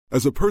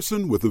As a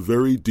person with a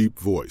very deep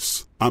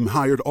voice, I'm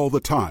hired all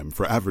the time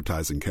for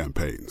advertising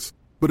campaigns.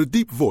 But a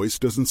deep voice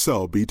doesn't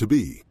sell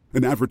B2B,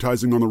 and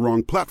advertising on the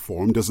wrong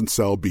platform doesn't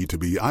sell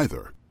B2B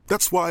either.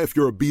 That's why if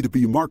you're a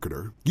B2B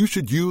marketer, you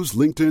should use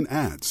LinkedIn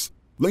ads.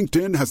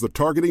 LinkedIn has the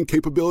targeting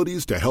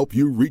capabilities to help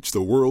you reach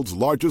the world's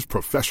largest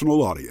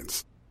professional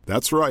audience.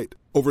 That's right,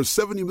 over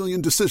 70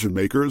 million decision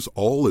makers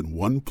all in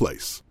one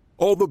place.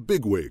 All the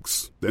big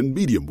wigs, then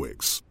medium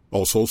wigs,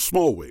 also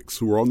small wigs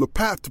who are on the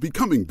path to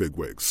becoming big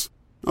wigs.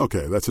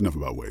 Okay, that's enough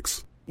about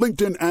wigs.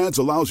 LinkedIn ads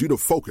allows you to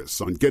focus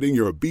on getting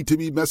your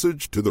B2B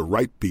message to the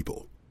right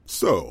people.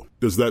 So,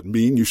 does that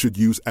mean you should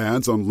use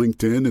ads on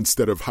LinkedIn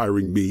instead of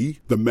hiring me,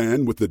 the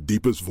man with the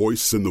deepest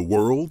voice in the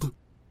world?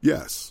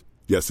 Yes.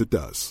 Yes, it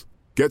does.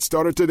 Get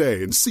started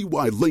today and see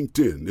why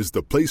LinkedIn is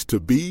the place to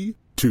be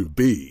to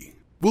be.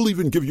 We'll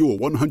even give you a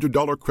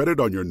 $100 credit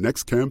on your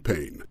next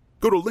campaign.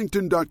 Go to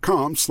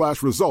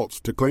linkedin.com/results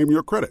to claim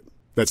your credit.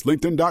 That's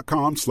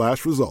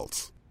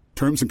linkedin.com/results.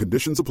 Terms and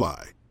conditions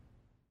apply.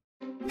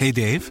 Hey,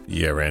 Dave.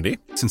 Yeah, Randy.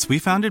 Since we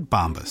founded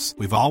Bombas,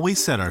 we've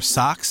always said our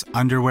socks,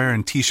 underwear,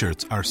 and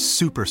T-shirts are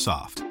super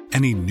soft.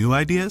 Any new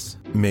ideas?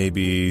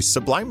 Maybe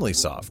sublimely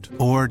soft.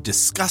 Or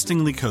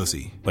disgustingly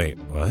cozy. Wait,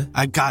 what?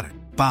 I got it.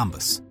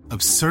 Bombas.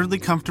 Absurdly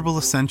comfortable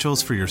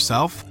essentials for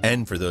yourself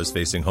and for those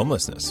facing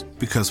homelessness.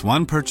 Because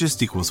one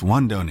purchased equals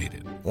one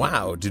donated.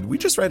 Wow, did we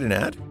just write an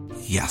ad?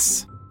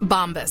 Yes.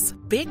 Bombas.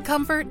 Big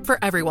comfort for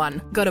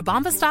everyone. Go to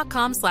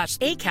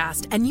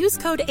bombas.com/ACAST and use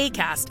code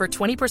ACAST for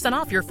 20%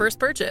 off your first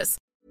purchase.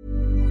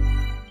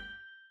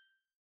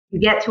 You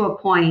get to a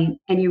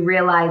point and you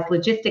realize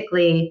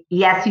logistically,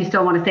 yes, you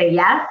still want to say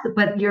yes,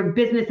 but your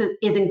business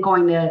isn't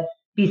going to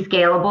be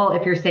scalable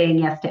if you're saying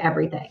yes to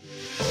everything.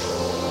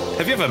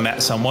 Have you ever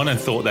met someone and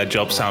thought their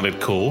job sounded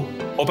cool?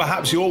 Or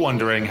perhaps you're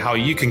wondering how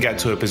you can get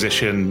to a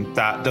position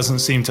that doesn't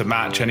seem to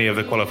match any of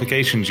the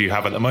qualifications you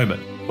have at the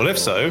moment. Well, if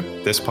so,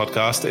 this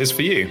podcast is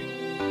for you.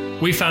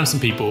 We found some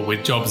people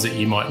with jobs that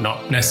you might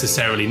not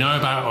necessarily know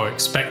about or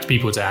expect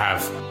people to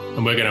have,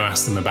 and we're going to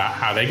ask them about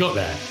how they got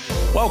there.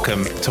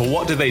 Welcome to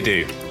What Do They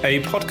Do?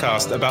 A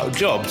podcast about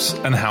jobs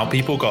and how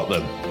people got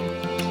them.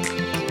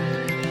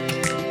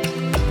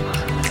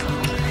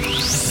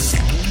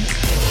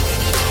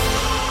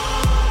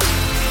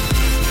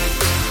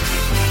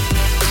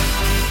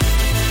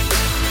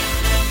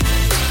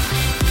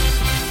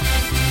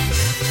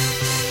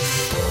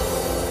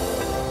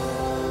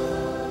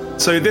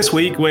 So this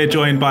week we're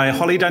joined by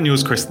Holly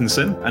Daniels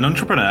Christensen, an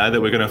entrepreneur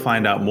that we're going to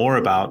find out more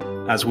about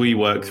as we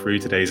work through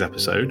today's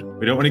episode.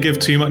 We don't want to give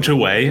too much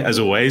away, as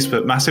always,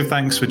 but massive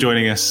thanks for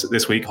joining us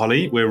this week,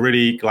 Holly. We're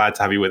really glad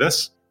to have you with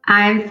us.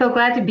 I'm so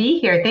glad to be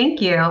here.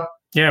 Thank you.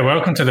 Yeah,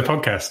 welcome to the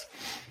podcast.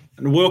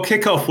 And we'll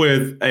kick off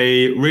with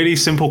a really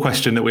simple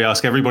question that we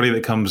ask everybody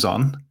that comes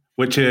on,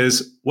 which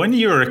is, when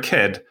you were a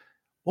kid,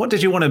 what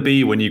did you want to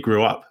be when you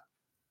grew up?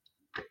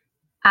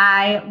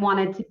 I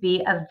wanted to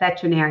be a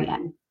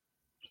veterinarian.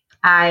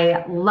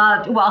 I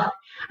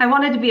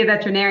wanted to be a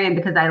veterinarian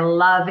because I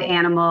love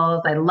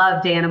animals. I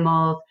loved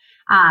animals,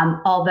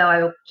 although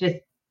I just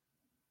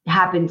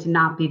happened to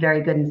not be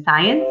very good in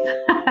science.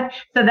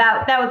 So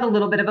that was a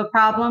little bit of a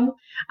problem.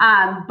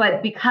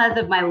 But because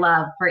of my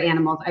love for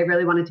animals, I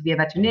really wanted to be a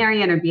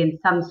veterinarian or be in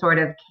some sort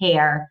of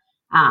care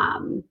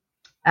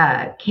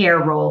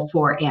role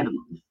for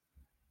animals.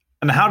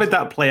 And how did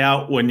that play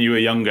out when you were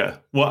younger?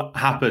 What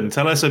happened?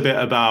 Tell us a bit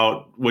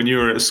about when you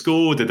were at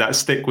school. Did that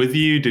stick with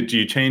you? Did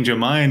you change your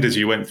mind as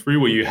you went through?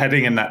 Were you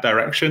heading in that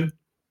direction?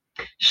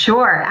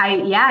 Sure.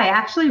 I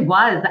actually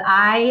was.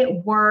 I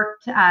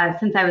worked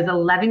since I was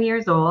 11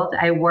 years old.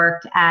 I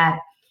worked at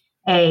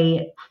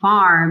a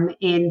farm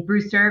in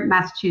Brewster,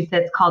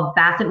 Massachusetts called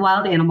Bassett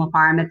Wild Animal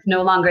Farm. It's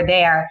no longer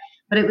there,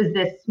 but it was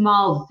this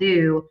small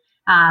zoo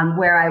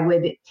where I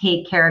would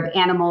take care of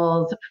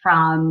animals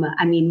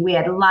we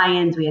had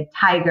lions, we had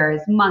tigers,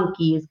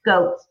 monkeys,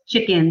 goats,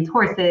 chickens,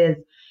 horses,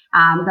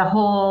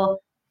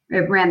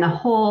 it ran the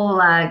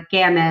whole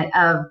gamut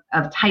of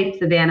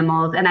types of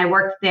animals. And I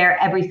worked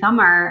there every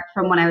summer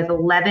from when I was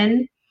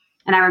 11.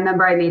 And I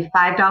remember I made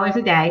 $5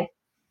 a day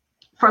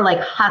for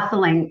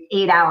hustling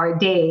 8-hour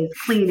days,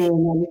 cleaning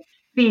and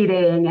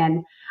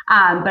feeding.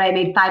 But I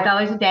made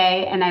 $5 a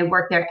day and I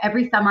worked there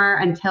every summer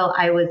until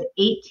I was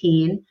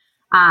 18.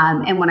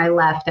 And when I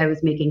left, I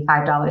was making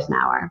 $5 an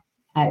hour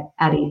at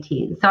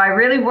 18. So I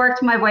really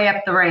worked my way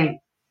up the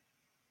ranks.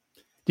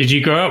 Did you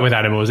grow up with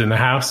animals in the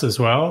house as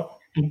well?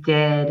 I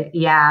did.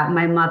 Yeah.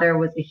 My mother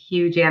was a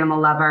huge animal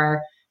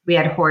lover. We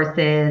had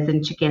horses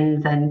and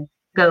chickens and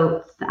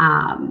goats.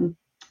 I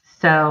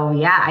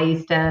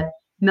used to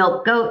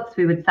milk goats.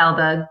 We would sell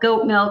the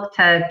goat milk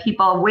to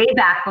people way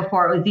back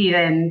before it was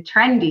even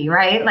trendy,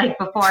 right?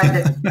 Before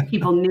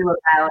people knew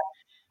about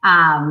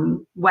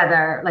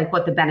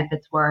what the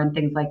benefits were and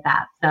things like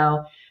that.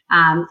 So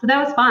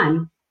that was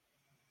fun.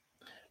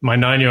 My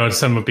 9-year-old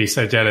son would be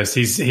so jealous.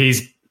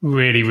 He's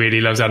really,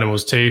 really loves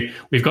animals too.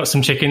 We've got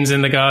some chickens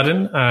in the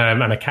garden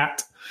and a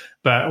cat,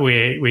 but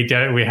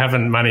we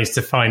haven't managed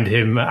to find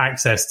him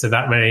access to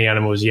that many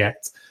animals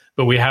yet.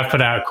 but we have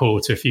put out a call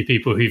to a few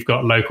people who've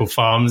got local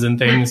farms and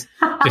things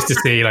just to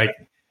see, like,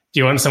 do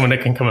you want someone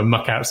that can come and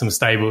muck out some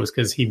stables?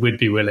 Because he would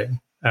be willing.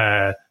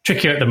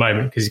 Trickier at the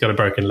moment because he's got a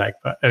broken leg.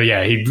 But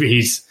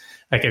he's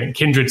like a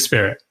kindred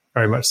spirit,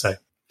 very much so.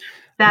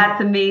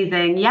 That's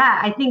amazing. Yeah,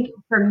 I think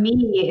for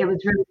me, it was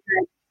really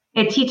good.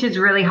 It teaches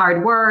really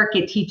hard work.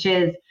 It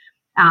teaches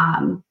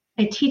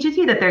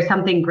you that there's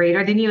something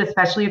greater than you,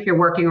 especially if you're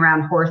working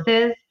around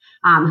horses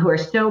who are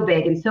so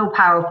big and so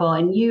powerful,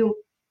 and you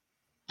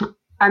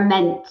are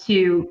meant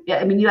to,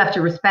 you have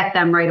to respect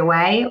them right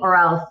away, or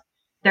else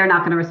they're not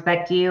going to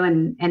respect you,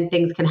 and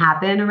things can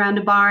happen around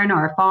a barn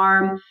or a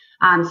farm.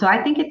 So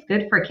I think it's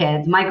good for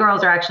kids. My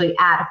girls are actually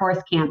at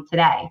horse camp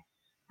today,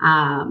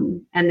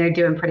 and they're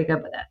doing pretty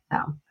good with it.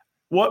 So,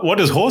 what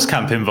does horse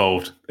camp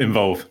involve?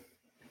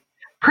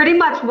 Pretty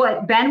much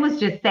what Ben was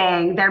just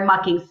saying. They're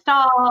mucking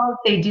stalls.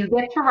 They do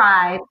get to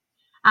ride,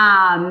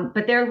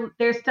 but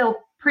they're still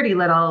pretty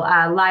little.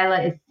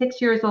 Lila is 6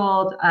 years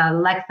old.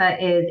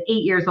 Alexa is 8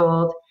 years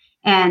old,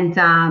 and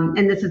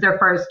this is their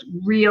first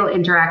real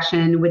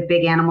interaction with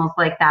big animals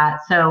like that.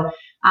 So,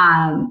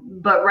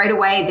 but right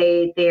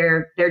away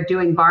they're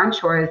doing barn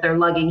chores. They're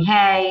lugging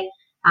hay,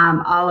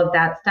 all of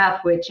that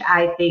stuff, which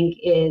I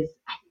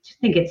just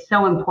think it's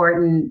so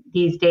important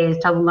these days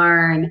to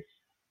learn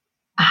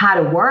how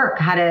to work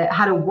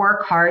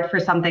hard for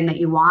something that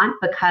you want,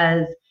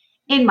 because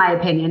in my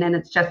opinion, and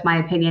it's just my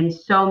opinion,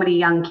 so many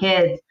young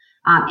kids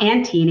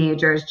and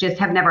teenagers just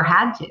have never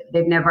had to.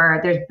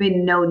 There's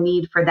been no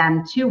need for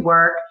them to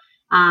work.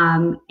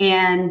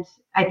 And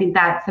I think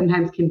that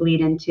sometimes can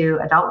bleed into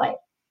adult life.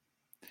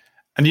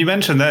 And you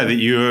mentioned there that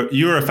you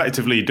were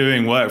effectively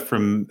doing work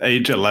from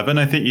age 11,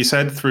 I think you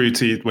said, through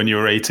to when you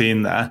were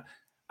 18 there.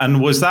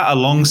 And was that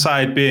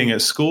alongside being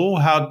at school?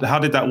 How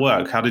did that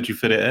work? How did you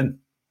fit it in?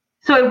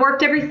 So I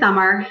worked every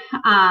summer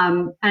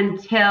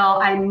until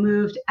I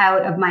moved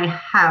out of my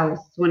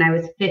house when I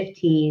was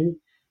 15.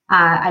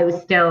 I was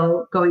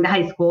still going to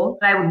high school,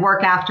 but I would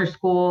work after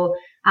school,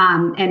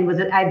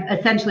 I've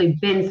essentially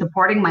been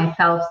supporting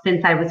myself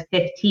since I was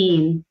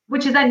 15,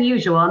 which is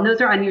unusual. And those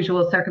are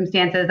unusual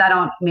circumstances. I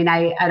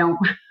don't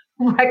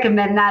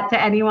recommend that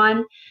to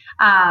anyone.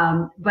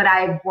 But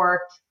I've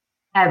worked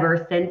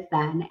ever since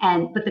then.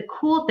 But the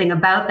cool thing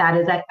about that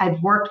is I've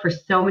worked for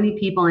so many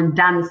people and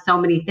done so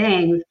many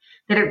things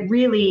that it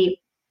really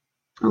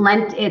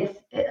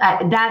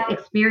that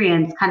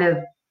experience kind of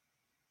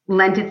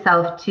lent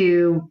itself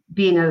to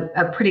being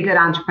a pretty good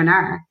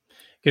entrepreneur.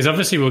 Because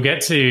obviously we'll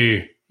get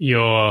to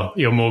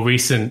your more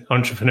recent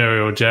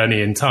entrepreneurial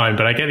journey in time,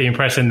 but I get the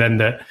impression then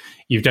that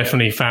you've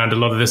definitely found a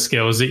lot of the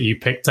skills that you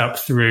picked up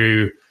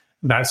through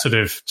that sort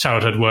of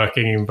childhood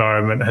working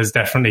environment has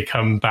definitely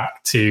come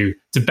back to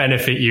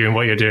benefit you in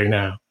what you're doing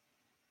now.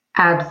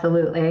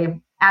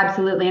 Absolutely.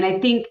 Absolutely. And I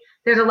think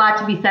there's a lot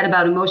to be said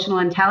about emotional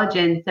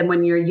intelligence. And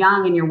when you're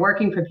young and you're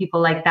working for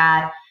people like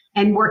that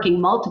and working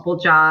multiple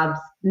jobs,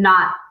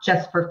 not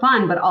just for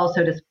fun, but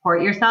also to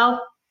support yourself,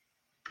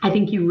 I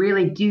think you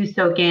really do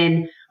soak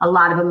in a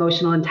lot of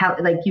emotional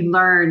intelligence. Like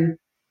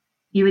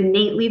you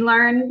innately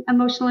learn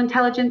emotional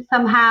intelligence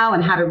somehow,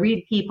 and how to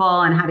read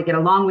people and how to get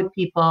along with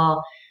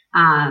people.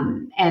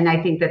 And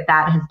I think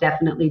that has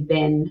definitely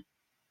been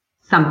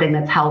something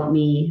that's helped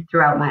me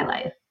throughout my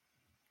life.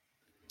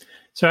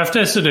 So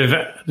after sort of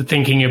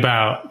thinking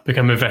about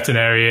becoming a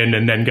veterinarian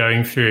and then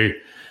going through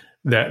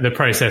the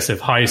process of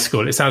high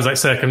school, it sounds like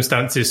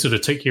circumstances sort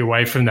of took you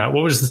away from that.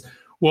 What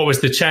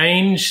was the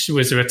change?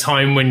 Was there a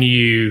time when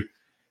you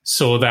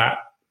saw that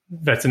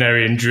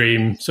veterinarian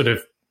dream sort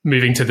of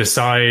moving to the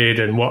side,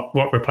 and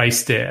what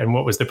replaced it? And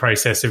what was the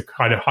process of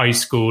kind of high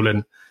school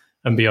and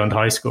beyond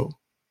high school?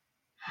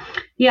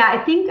 Yeah,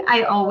 I think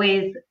I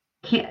always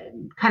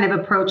kind of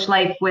approach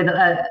life with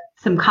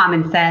some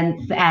common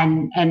sense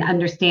and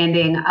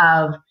understanding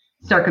of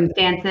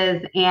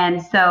circumstances.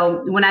 And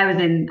so when I was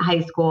in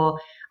high school,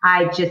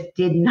 I just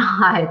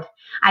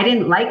I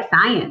didn't like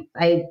science.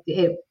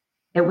 It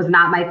was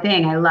not my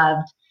thing. I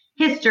loved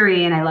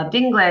history and I loved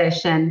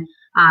English,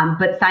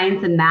 but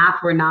science and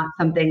math were not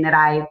something that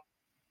I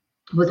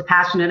was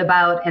passionate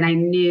about. And I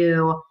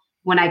knew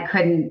when I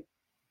couldn't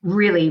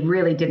really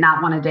did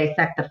not want to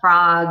dissect the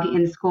frog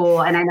in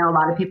school. And I know a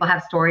lot of people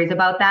have stories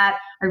about that.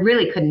 I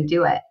really couldn't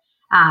do it.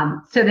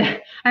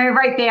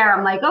 Right there,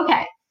 I'm like,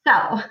 okay,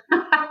 so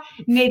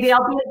maybe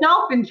I'll be a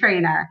dolphin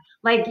trainer.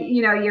 Like,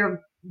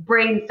 your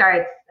brain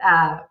starts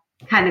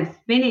kind of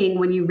spinning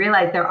when you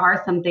realize there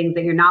are some things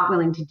that you're not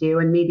willing to do,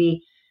 and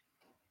maybe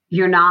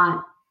you're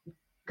not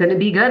going to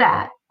be good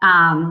at,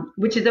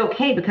 which is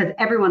okay, because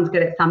everyone's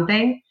good at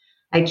something.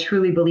 I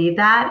truly believe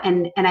that.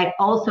 And I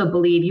also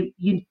believe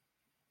you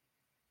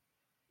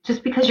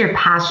just because you're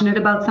passionate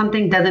about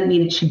something doesn't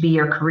mean it should be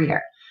your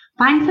career.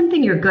 Find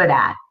something you're good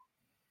at.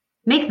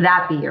 Make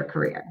that be your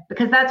career,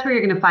 because that's where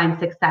you're going to find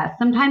success.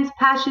 Sometimes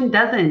passion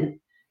doesn't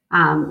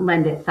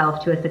lend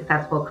itself to a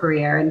successful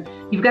career. And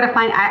you've got to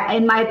find,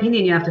 in my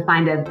opinion, you have to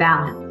find a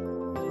balance.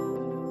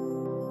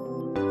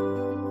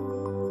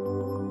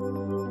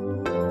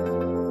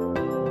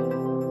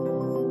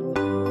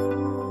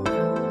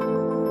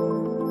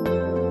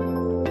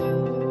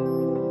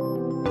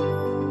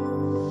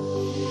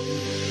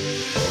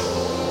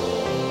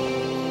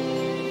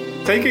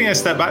 taking a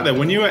step back there,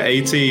 when you were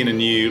 18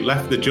 and you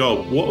left the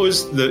job, what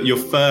was your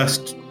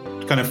first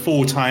kind of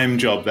full-time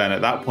job then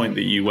at that point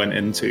that you went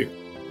into?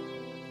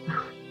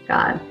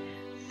 God.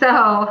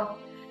 So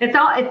it's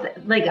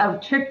like a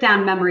trip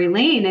down memory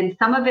lane. And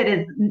some of it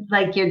is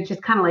like, you're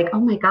just kind of like,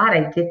 oh my God,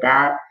 I did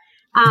that.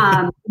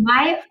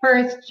 My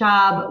first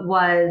job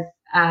was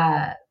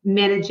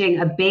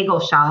managing a bagel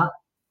shop.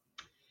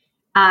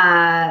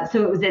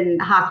 So it was in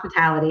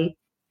hospitality.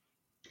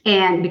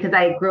 And because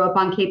I grew up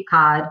on Cape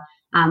Cod,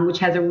 which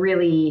has a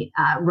really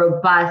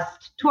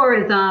robust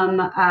tourism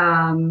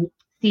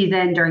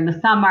season during the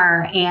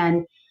summer.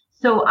 And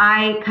so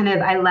I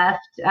left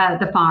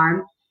the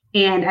farm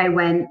and I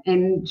went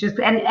and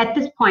at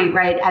this point,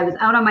 right, I was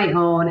out on my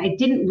own. I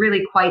didn't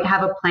really quite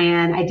have a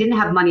plan. I didn't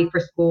have money for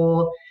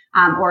school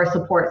or a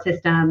support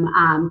system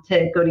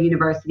to go to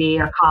university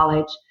or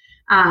college.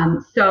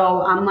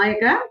 So I'm like,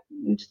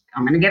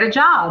 I'm going to get a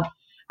job.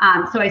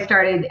 So I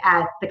started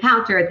at the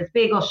counter at this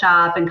bagel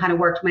shop and kind of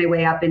worked my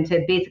way up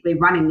into basically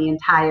running the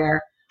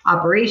entire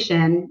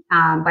operation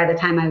by the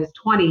time I was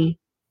 20.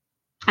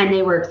 And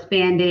they were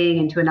expanding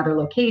into another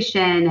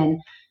location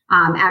and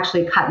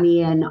actually cut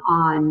me in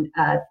on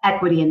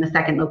equity in the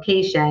second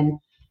location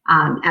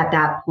at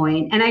that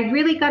point. And I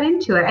really got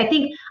into it. I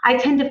think I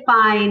tend to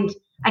find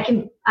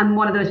I'm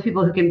one of those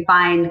people who can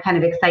find kind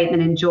of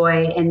excitement and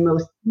joy in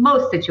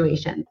most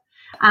situations.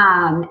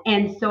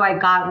 And so I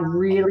got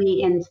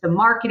really into the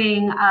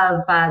marketing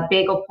of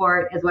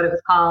Bagelport is what it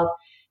was called.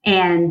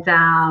 And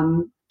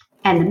the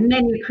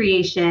menu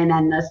creation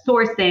and the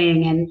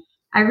sourcing. And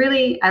I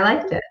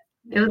liked it.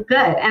 It was good.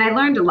 And I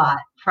learned a lot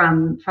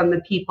from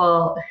the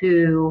people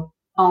who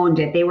owned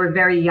it. They were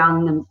very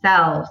young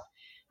themselves.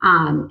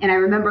 And I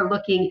remember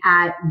looking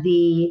at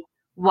the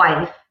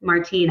wife,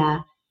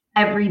 Martina,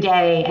 every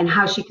day and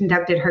how she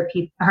conducted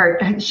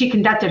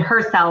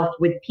herself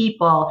with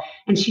people.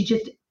 And she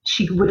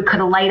could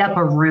light up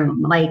a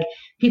room. Like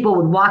people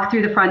would walk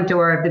through the front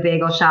door of the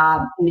bagel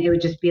shop and it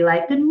would just be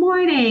like, good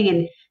morning.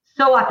 And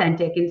so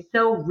authentic and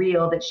so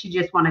real that she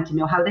just wanted to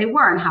know how they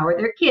were and how are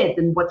their kids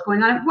and what's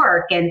going on at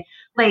work. And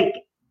like,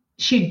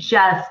 she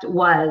just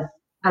was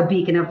a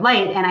beacon of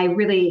light. And I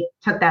really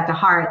took that to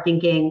heart,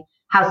 thinking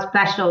how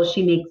special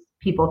she makes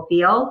people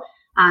feel,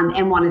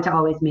 and wanted to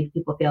always make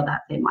people feel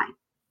that same way.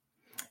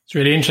 It's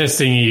really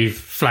interesting you've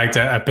flagged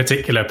a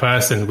particular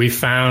person. We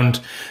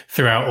found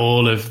throughout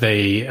all of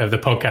the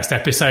podcast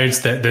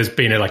episodes that there's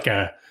been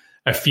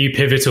a few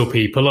pivotal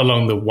people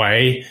along the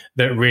way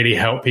that really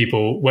help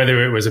people,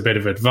 whether it was a bit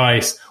of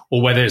advice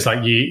or whether it's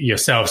like you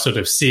yourself sort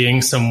of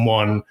seeing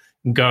someone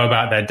go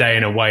about their day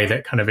in a way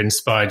that kind of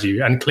inspired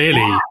you. And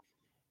clearly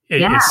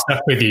it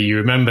stuck with you. You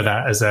remember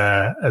that as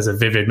a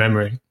vivid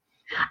memory.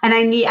 And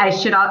I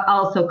should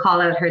also call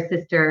out her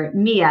sister,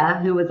 Mia,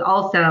 who was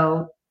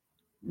also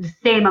the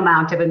same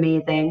amount of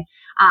amazing.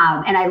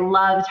 And I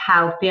loved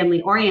how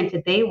family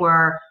oriented they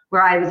were,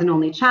 where I was an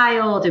only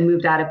child and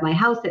moved out of my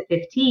house at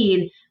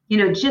 15. You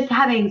know, just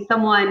having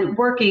someone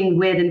working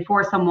with and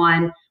for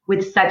someone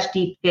with such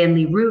deep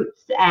family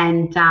roots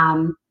and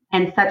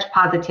such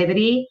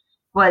positivity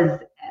was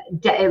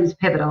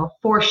pivotal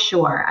for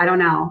sure. I don't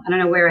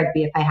know where I'd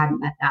be if I hadn't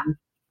met them.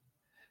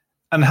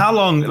 And how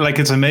long, like,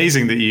 it's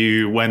amazing that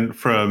you went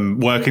from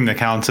working the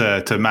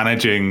counter to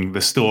managing the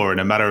store in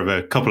a matter of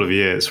a couple of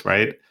years,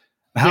 right?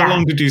 How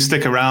long did you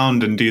stick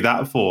around and do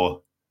that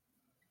for?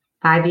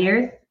 5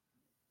 years.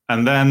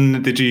 And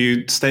then did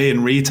you stay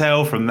in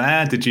retail from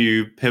there? Did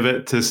you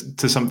pivot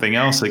to something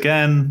else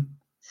again?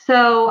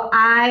 So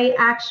I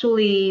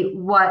actually,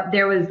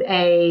 there was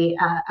a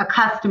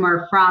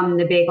customer from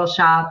the bagel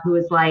shop who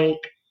was like,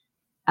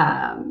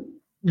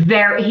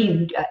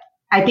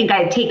 I think I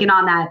had taken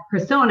on that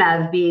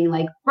persona of being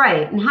like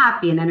bright and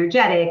happy and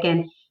energetic.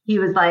 And he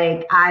was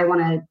like, I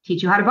want to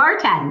teach you how to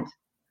bartend.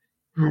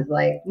 I was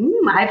like,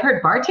 I've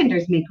heard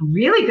bartenders make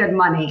really good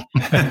money.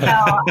 So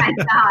I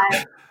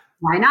thought,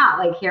 why not?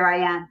 Like, here I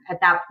am at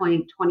that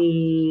point,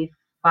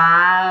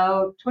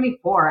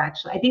 24,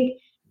 actually. I think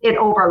it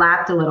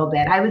overlapped a little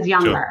bit. I was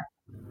younger.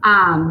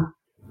 Sure.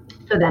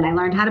 So then I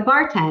learned how to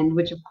bartend,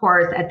 which of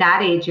course at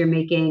that age, you're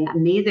making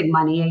amazing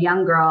money, a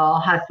young girl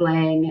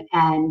hustling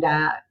and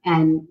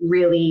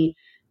really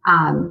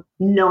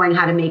knowing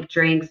how to make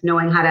drinks,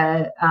 knowing how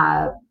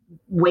to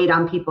wait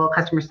on people,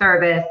 customer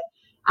service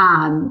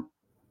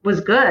was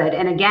good.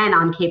 And again,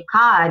 on Cape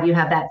Cod, you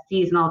have that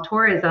seasonal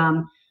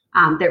tourism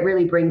that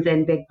really brings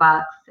in big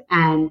bucks.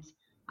 And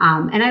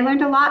I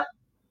learned a lot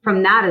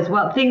from that as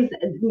well.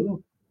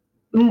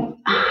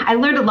 I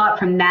learned a lot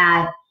from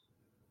that,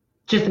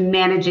 just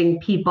managing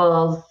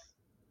people's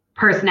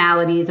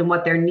personalities and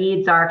what their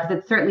needs are, because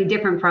it's certainly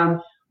different from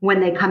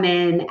when they come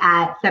in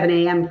at 7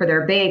 a.m. for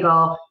their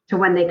bagel to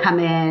when they come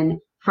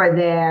in for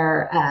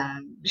their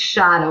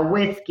shot of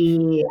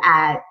whiskey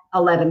at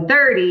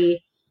 11:30.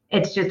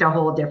 It's just a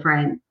whole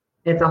different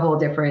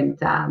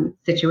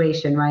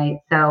situation, right?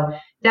 So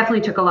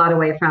definitely took a lot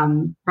away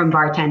from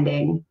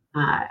bartending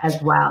as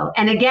well.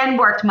 And again,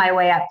 worked my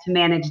way up to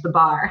manage the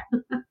bar.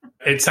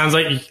 It sounds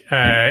like,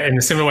 in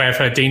a similar way I've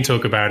heard Dean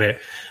talk about it,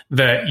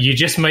 that you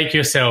just make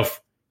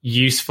yourself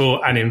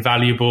useful and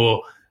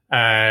invaluable,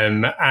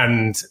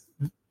 and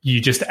you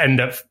just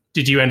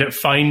did you end up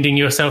finding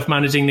yourself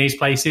managing these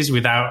places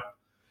without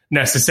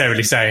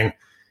necessarily saying,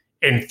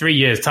 in 3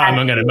 years' time,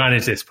 I'm going to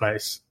manage this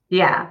place?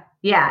 Yeah,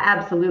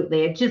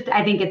 absolutely.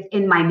 I think it's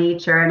in my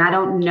nature, and I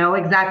don't know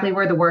exactly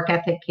where the work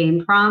ethic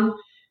came from,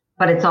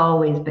 but it's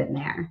always been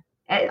there.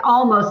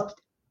 Almost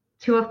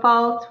to a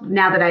fault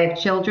now that I have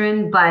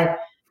children, but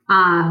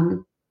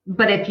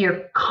if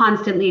you're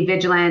constantly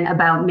vigilant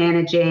about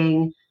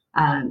managing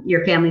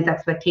your family's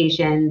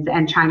expectations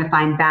and trying to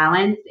find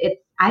balance,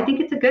 I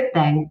think it's a good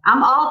thing.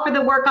 I'm all for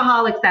the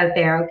workaholics out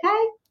there,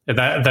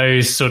 okay?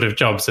 Those sort of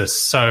jobs are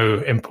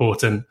so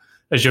important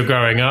as you're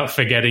growing up,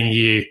 for getting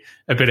you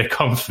a bit of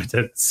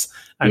confidence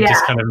and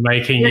just kind of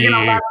making You're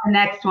going to love the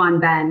next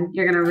one, Ben.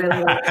 You're going to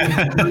really love the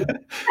next one.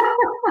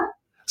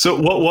 So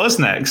what was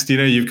next?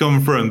 You've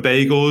gone from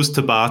bagels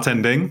to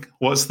bartending.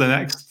 What's the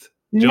next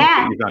job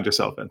that you found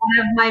yourself in? One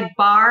of my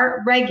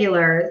bar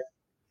regulars,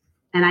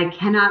 and I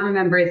cannot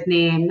remember his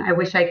name, I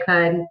wish I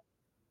could,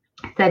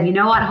 said, "You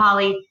know what,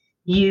 Holly?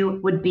 You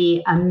would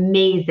be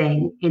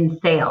amazing in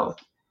sales."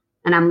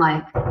 And I'm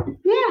like,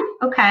 yeah,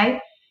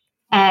 okay.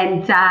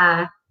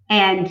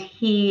 And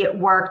he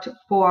worked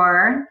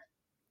for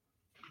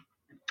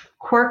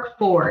Quirk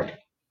Ford,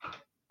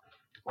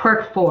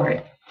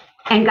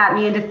 and got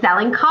me into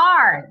selling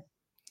cars.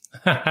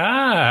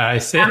 I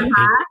see.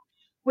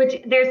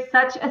 Which there's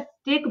such a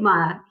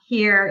stigma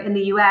here in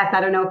the U.S. I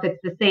don't know if it's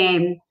the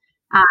same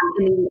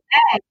in the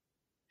U.K.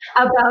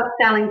 about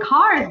selling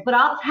cars, but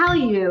I'll tell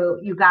you,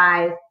 you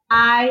guys,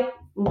 I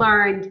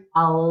learned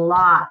a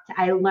lot.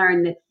 I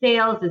learned that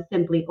sales is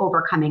simply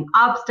overcoming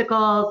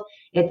obstacles.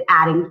 It's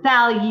adding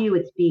value.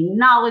 It's being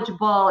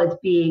knowledgeable. It's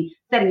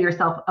setting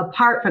yourself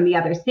apart from the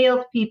other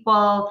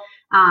salespeople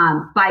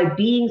by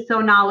being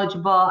so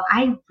knowledgeable.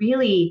 I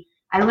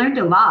learned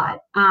a lot.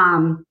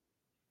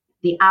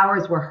 The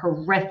hours were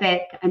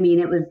horrific. I mean,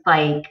 it was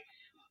like,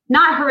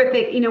 not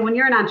horrific. When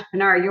you're an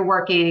entrepreneur, you're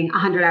working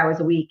 100 hours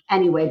a week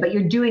anyway, but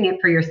you're doing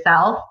it for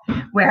yourself.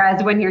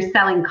 Whereas when you're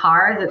selling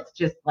cars, it's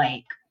just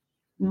like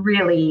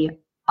really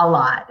a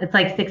lot. It's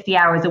like 60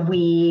 hours a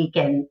week,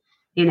 and,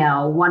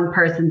 one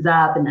person's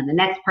up and then the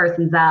next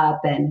person's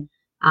up. And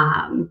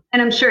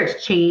I'm sure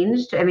it's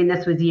changed. I mean,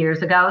 this was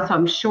years ago, so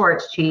I'm sure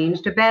it's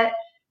changed a bit.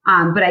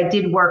 But I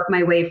did work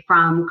my way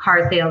from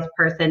car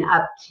salesperson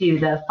up to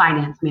the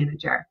finance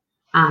manager.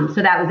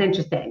 So that was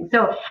interesting.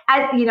 So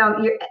as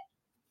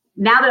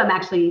now that I'm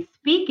actually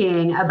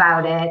speaking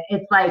about it,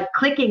 it's like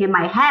clicking in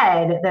my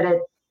head that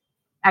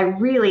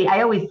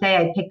I always say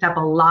I picked up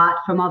a lot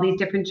from all these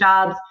different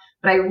jobs,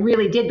 but I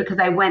really did, because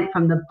I went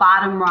from the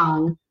bottom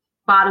rung,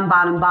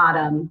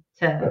 bottom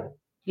to,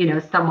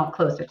 somewhat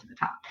closer to the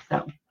top.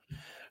 So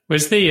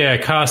was the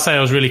car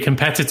sales really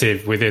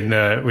competitive within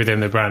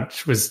the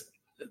branch?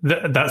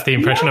 That's the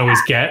impression I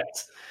always get.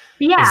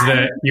 Yeah. Is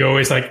that you're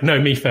always like, no,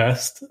 me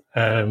first.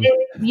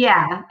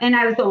 Yeah. And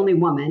I was the only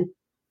woman.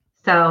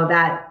 So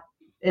that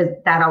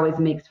always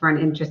makes for an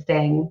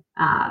interesting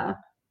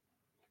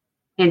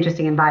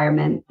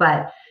environment.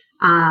 But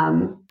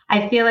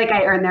I feel like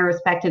I earned their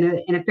respect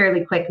in a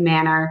fairly quick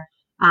manner.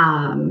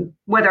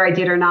 Whether I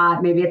did or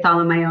not, maybe it's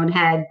all in my own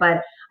head,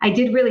 but I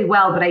did really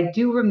well. But I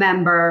do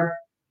remember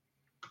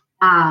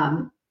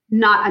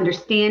not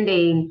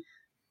understanding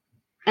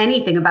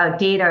anything about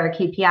data or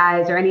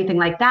KPIs or anything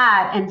like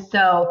that. And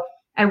so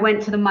I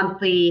went to the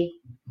monthly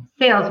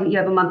sales. You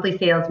have a monthly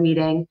sales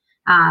meeting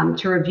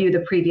to review the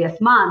previous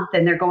month,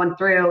 and they're going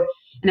through,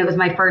 and it was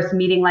my first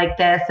meeting like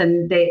this,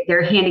 and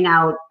they're handing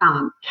out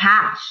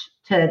cash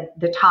to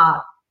the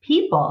top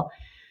people.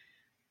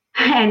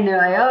 And they're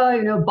like,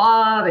 oh,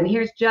 Bob, and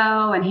here's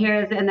Joe, and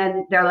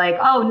then they're like,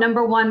 oh,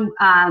 number one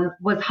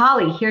was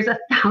Holly. Here's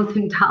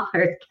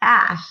 $1,000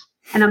 cash.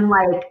 And I'm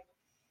like,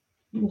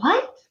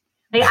 what?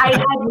 Like, I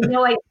had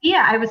no idea.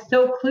 I was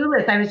so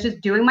clueless. I was just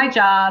doing my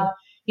job,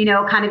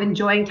 kind of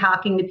enjoying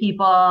talking to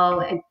people,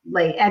 and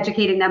like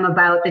educating them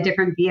about the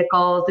different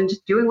vehicles, and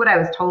just doing what I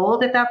was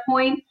told at that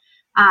point.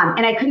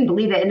 And I couldn't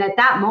believe it. And at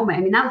that moment,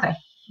 I mean, that was a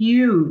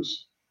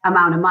huge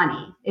amount of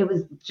money. It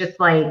was just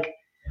like,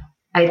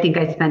 I think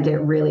I spent it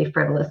really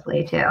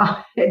frivolously too.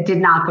 It did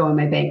not go in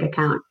my bank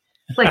account.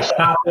 It's like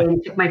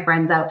shopping, took my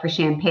friends out for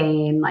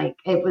champagne. But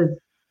it was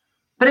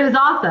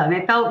awesome.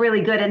 It felt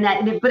really good.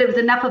 But it was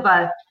enough of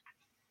a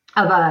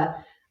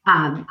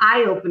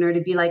eye opener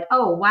to be like,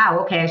 oh, wow,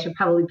 okay, I should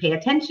probably pay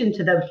attention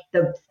to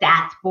the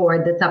stats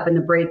board that's up in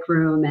the break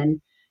room.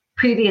 And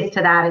previous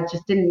to that, it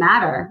just didn't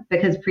matter,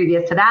 because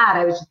previous to that,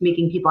 I was just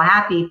making people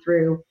happy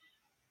through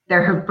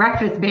their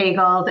breakfast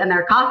bagels and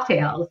their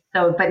cocktails.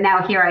 So, but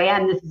now here I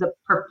am, this is a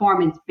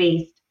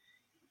performance-based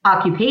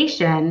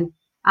occupation.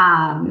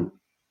 And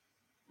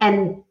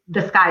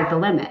the sky's the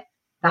limit.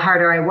 The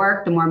harder I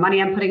work, the more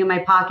money I'm putting in my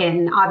pocket.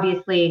 And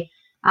obviously,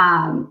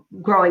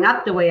 growing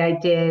up the way I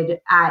did,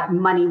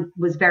 money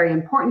was very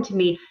important to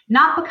me,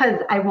 not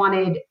because I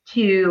wanted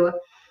to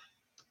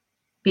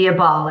be a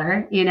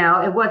baller.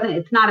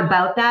 It's not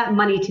about that.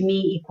 Money to me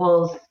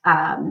equals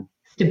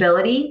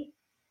stability.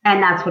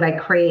 And that's what I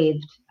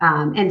craved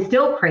and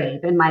still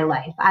crave in my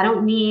life. I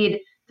don't need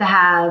to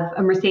have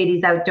a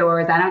Mercedes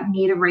outdoors. I don't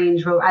need a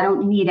Range Rover. I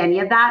don't need any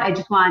of that. I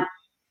just want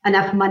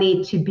enough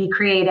money to be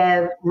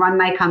creative, run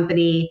my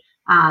company,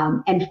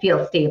 and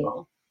feel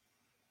stable.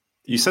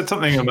 You said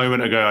something a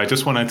moment ago I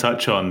just want to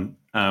touch on,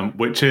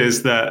 which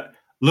is that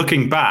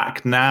looking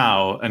back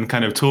now and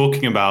kind of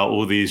talking about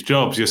all these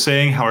jobs, you're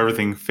saying how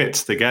everything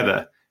fits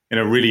together in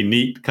a really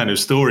neat kind of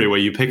story where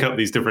you pick up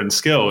these different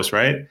skills,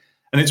 right?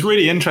 And it's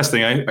really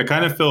interesting. I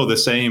kind of feel the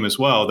same as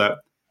well, that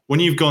when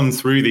you've gone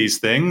through these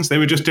things, they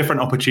were just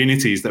different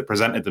opportunities that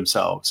presented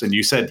themselves. And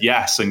you said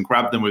yes and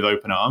grabbed them with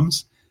open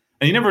arms.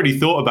 And you never really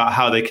thought about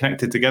how they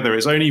connected together.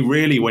 It's only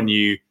really when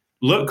you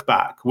look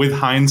back with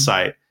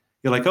hindsight,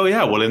 you're like, oh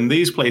yeah, well, in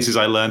these places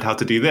I learned how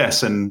to do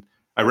this. And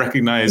I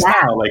recognize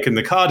now, like in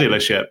the car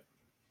dealership,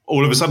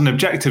 all of a sudden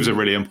objectives are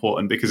really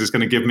important because it's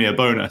going to give me a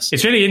bonus.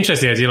 It's really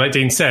interesting, as like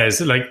Dean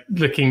says, like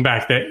looking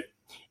back, that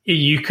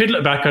you could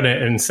look back on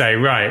it and say,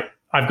 right,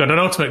 I've got an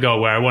ultimate goal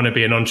where I want to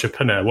be an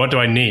entrepreneur. What do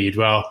I need?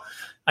 Well,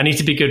 I need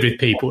to be good with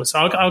people. So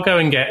I'll go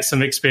and get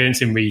some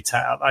experience in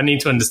retail. I need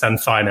to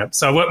understand finance.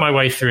 So I work my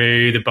way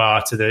through the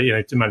bar to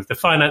to manage the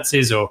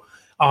finances, or,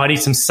 I need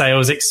some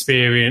sales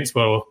experience.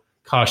 Well,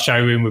 car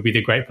showroom would be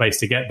the great place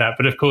to get that.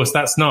 But of course,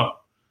 that's not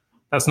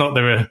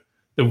the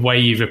way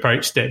you've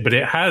approached it. But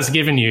it has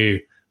given you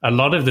a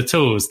lot of the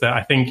tools that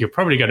I think you're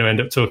probably going to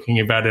end up talking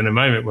about in a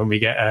moment when we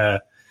get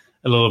a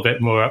little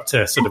bit more up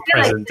to sort of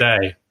present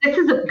day. This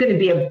is going to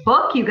be a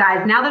book, you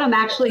guys. Now that I'm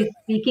actually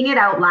speaking it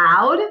out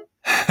loud,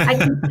 I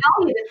can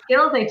tell you the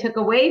skills I took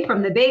away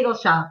from the bagel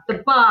shop,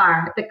 the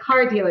bar, the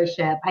car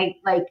dealership.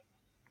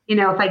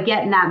 If I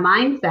get in that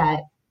mindset,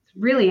 it's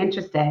really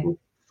interesting.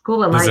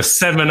 School of life. There's a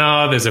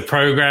seminar, there's a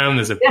program,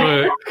 there's a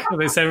book.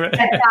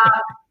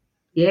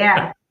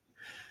 Yeah.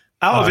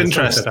 Out of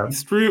interest,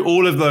 through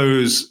all of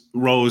those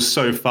roles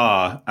so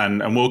far,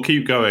 and we'll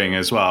keep going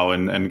as well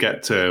and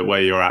get to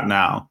where you're at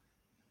now.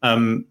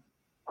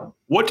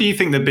 What do you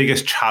think the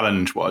biggest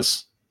challenge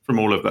was from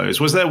all of those?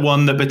 Was there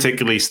one that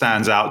particularly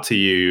stands out to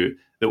you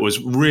that was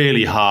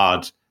really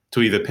hard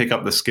to either pick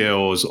up the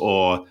skills,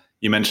 or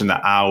you mentioned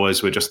that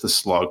hours were just a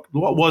slog?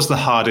 What was the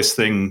hardest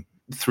thing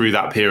through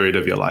that period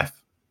of your life?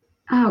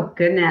 Oh,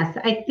 goodness.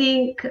 I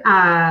think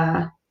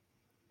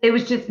it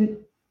was just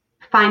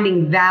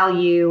finding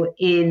value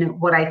in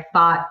what I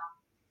thought,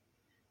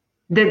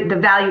 the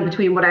value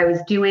between what I was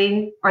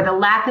doing, or the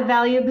lack of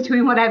value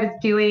between what I was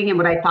doing and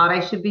what I thought I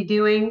should be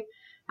doing,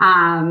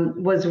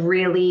 was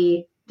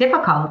really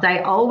difficult. I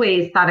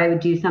always thought I would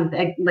do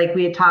something, like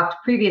we had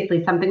talked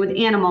previously, something with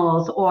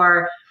animals,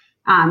 or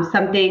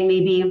something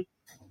maybe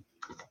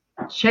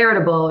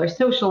charitable or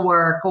social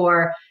work,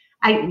 or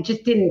I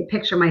just didn't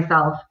picture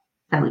myself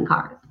selling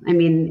cars. I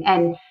mean,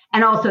 and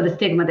also the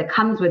stigma that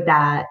comes with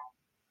that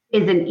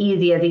isn't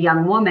easy as a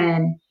young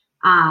woman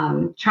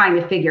trying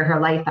to figure her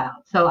life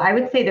out. So I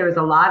would say there was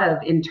a lot of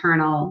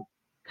internal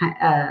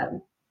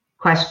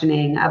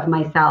questioning of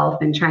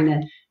myself and trying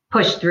to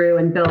push through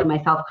and build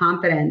my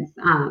self-confidence,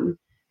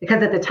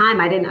 because at the time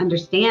I didn't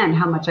understand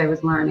how much I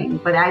was learning,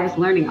 but I was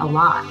learning a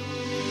lot.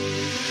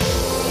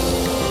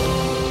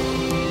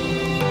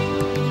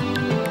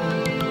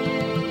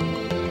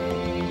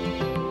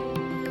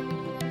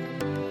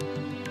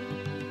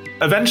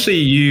 Eventually,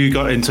 you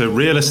got into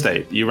real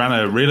estate. You ran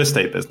a real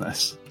estate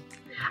business.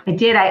 I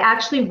did. I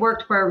actually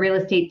worked for a real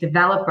estate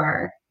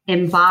developer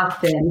in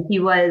Boston. He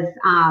was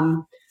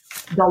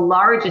the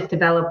largest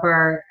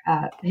developer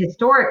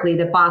historically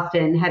that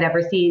Boston had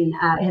ever seen.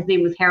 His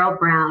name was Harold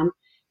Brown.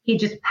 He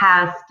just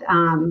passed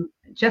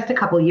just a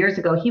couple of years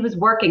ago. He was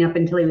working up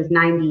until he was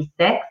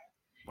 96.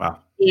 Wow.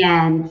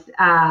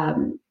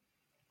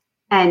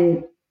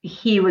 And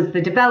he was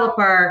the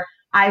developer.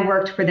 I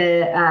worked for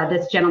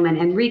this gentleman,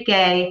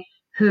 Enrique,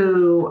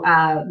 who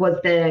was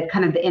the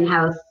kind of the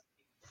in-house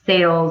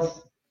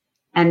sales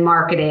and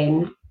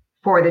marketing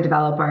for the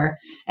developer.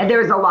 And they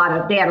had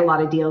a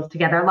lot of deals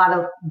together, a lot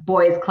of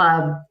boys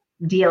club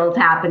deals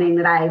happening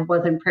that I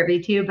wasn't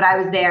privy to, but I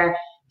was there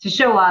to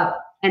show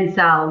up and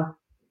sell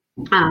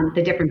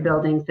the different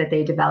buildings that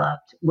they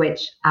developed,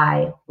 which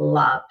I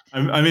loved.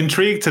 I'm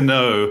intrigued to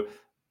know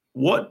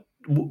what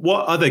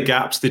other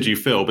gaps did you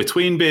fill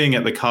between being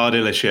at the car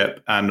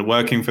dealership and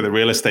working for the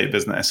real estate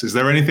business? Is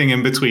there anything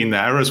in between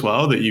there as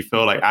well that you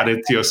feel like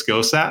added to your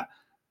skill set?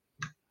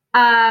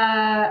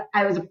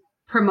 I was a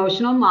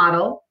promotional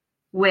model,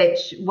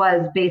 which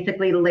was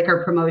basically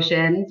liquor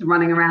promotions,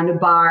 running around a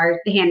bar,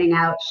 handing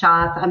out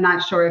shots. I'm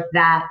not sure if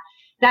that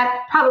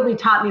probably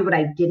taught me what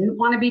I didn't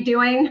want to be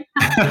doing.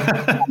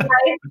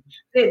 Right?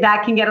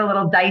 That can get a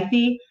little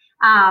dicey.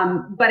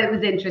 But it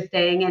was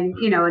interesting. And,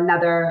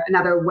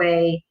 another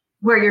way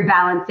where you're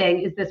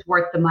balancing, is this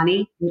worth the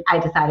money? I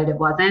decided it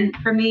wasn't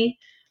for me.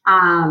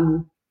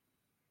 I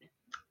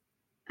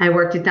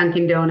worked at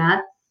Dunkin'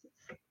 Donuts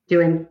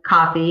doing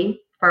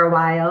coffee for a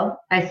while.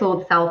 I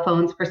sold cell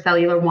phones for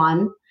Cellular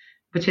One,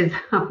 which is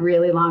a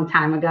really long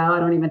time ago. I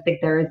don't even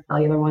think there is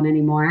Cellular One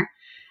anymore.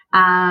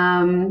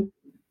 Oh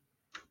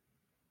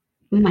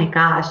my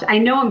gosh, I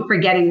know I'm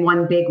forgetting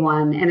one big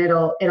one, and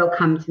it'll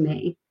come to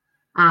me.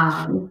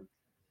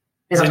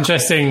 It's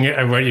interesting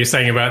what you're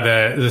saying about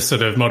the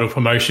sort of model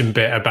promotion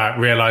bit about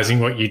realizing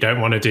what you don't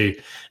want to do.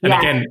 And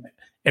again,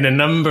 in a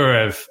number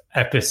of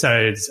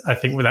episodes, I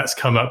think that's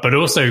come up, but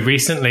also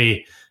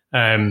recently,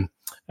 a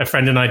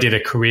friend and I did a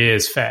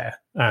careers fair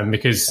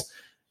because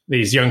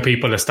these young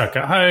people are stuck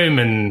at home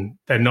and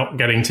they're not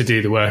getting to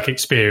do the work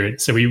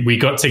experience. So we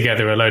got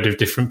together a load of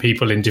different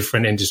people in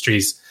different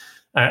industries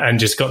and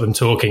just got them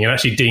talking. And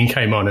actually Dean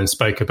came on and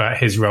spoke about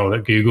his role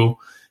at Google.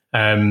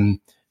 And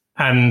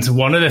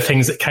one of the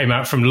things that came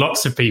out from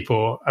lots of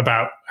people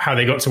about how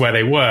they got to where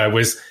they were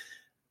was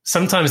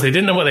sometimes they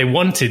didn't know what they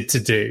wanted to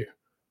do,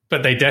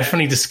 but they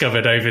definitely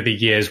discovered over the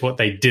years what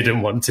they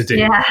didn't want to do.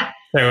 Yeah.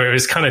 So it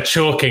was kind of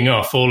chalking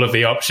off all of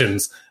the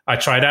options. I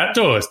tried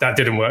outdoors, that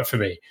didn't work for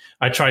me.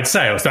 I tried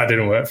sales, that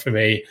didn't work for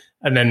me.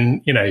 And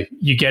then,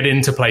 you get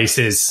into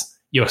places,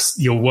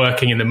 you're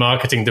working in the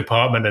marketing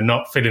department and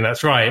not feeling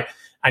that's right.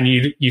 And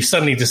you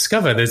suddenly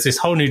discover there's this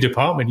whole new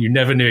department you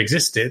never knew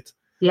existed.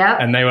 Yeah.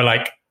 And they were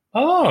like,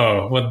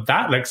 oh, well,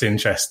 that looks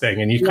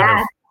interesting. And you kind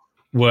of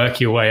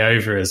work your way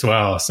over as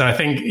well. So I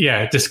think,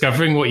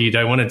 discovering what you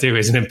don't want to do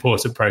is an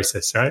important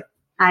process, right?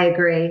 I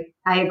agree.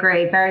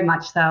 Very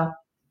much so.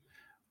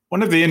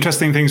 One of the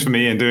interesting things for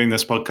me in doing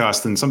this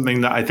podcast, and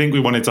something that I think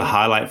we wanted to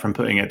highlight from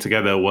putting it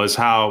together, was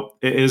how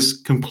it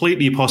is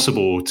completely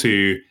possible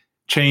to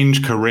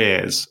change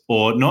careers,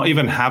 or not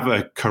even have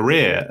a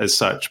career as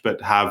such, but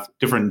have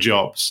different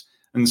jobs.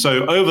 And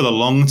so over the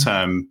long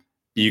term,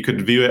 you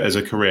could view it as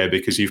a career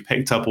because you've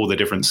picked up all the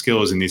different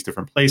skills in these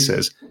different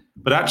places,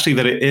 but actually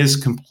that it is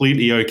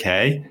completely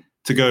okay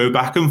to go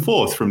back and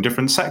forth from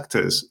different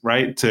sectors,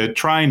 right? To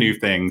try new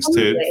things,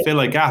 to fill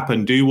a gap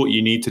and do what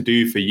you need to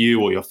do for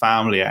you or your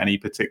family at any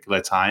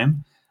particular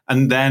time,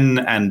 and then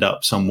end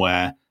up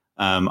somewhere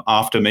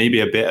after maybe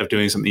a bit of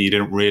doing something you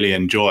didn't really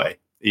enjoy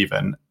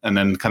even, and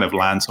then kind of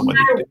land somewhere.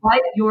 No matter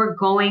what, you're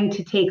going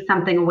to take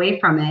something away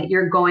from it.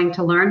 You're going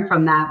to learn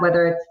from that,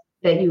 whether it's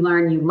that you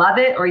learn you love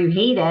it or you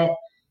hate it,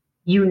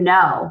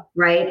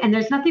 right? And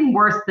there's nothing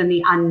worse than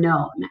the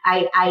unknown.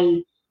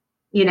 I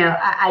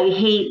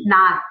hate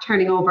not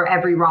turning over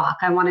every rock.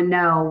 I want to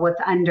know what's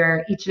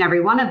under each and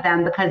every one of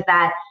them, because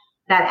that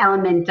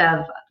element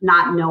of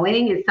not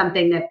knowing is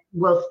something that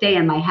will stay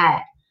in my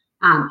head,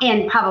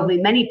 and probably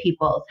many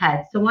people's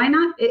heads. So why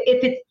not?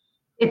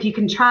 If you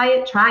can try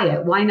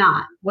it. Why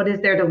not? What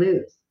is there to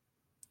lose?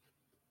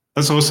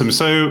 That's awesome.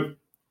 So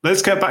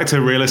let's get back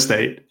to real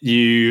estate.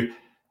 You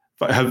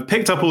have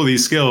picked up all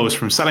these skills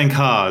from selling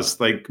cars,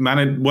 like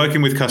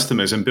working with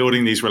customers and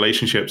building these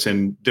relationships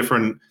in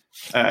different,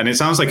 and it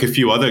sounds like a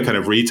few other kind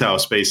of retail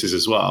spaces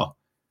as well.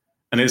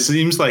 And it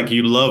seems like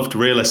you loved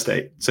real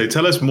estate. So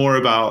tell us more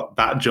about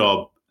that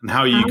job and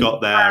how you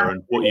got there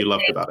and what you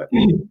loved about it.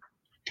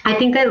 I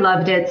think I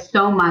loved it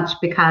so much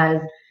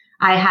because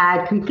I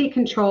had complete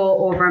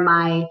control over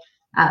my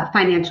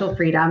financial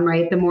freedom,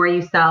 right? The more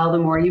you sell, the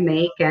more you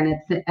make. And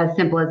it's as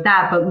simple as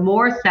that. But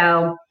more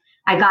so,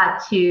 I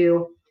got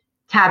to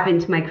tap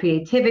into my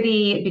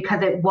creativity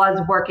because it was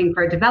working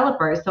for a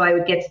developer. So I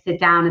would get to sit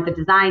down at the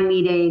design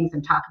meetings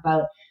and talk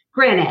about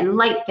granite and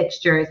light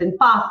fixtures and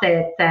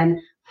faucets and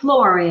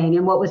flooring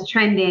and what was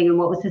trending and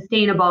what was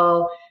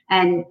sustainable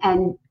and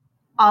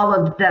all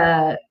of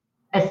the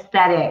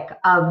aesthetic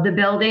of the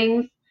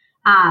buildings,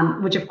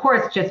 which of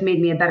course just made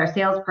me a better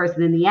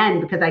salesperson in the end,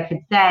 because I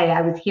could say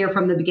I was here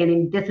from the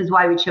beginning. This is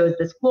why we chose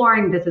this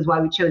flooring. This is why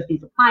we chose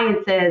these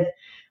appliances.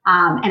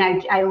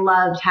 And I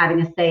loved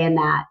having a say in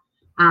that.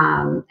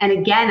 And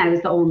again, I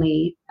was the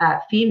only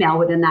female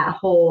within that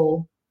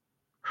whole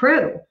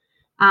crew.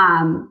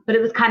 But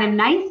it was kind of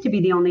nice to be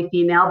the only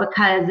female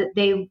because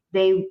they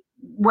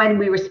when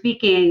we were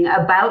speaking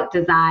about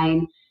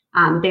design,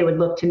 they would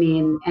look to me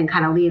and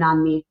kind of lean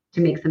on me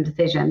to make some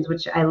decisions,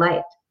 which I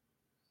liked.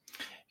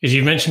 As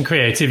you mentioned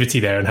creativity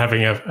there and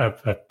having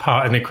a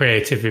part in the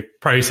creative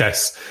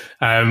process,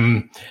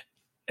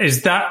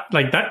 is that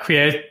like that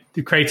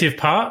the creative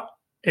part?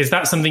 Is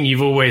that something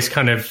you've always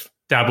kind of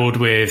dabbled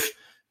with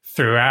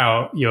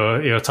throughout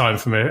your time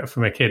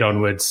from a kid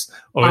onwards,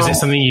 or is it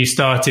something you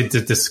started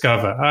to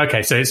discover?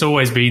 Okay, so it's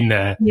always been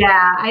there.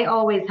 Yeah, I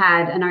always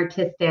had an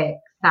artistic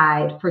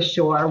side for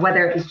sure,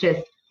 whether it was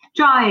just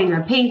drawing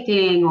or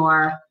painting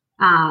or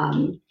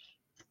I'm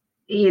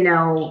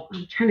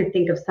trying to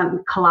think of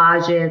some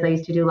collages. I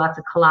used to do lots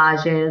of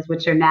collages,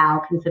 which are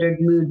now considered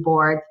mood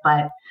boards,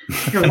 but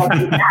it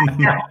wasn't back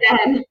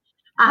then.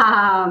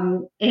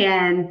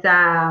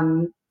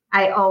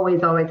 I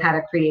always had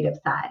a creative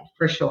side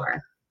for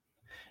sure.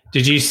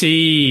 Did you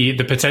see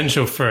the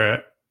potential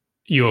for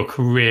your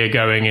career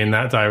going in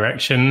that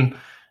direction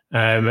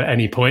at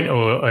any point,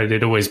 or had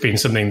it always been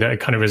something that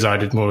kind of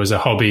resided more as a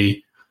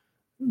hobby,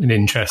 an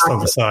interest on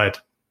the side?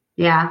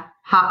 Yeah,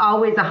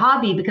 always a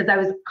hobby, because I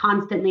was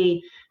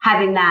constantly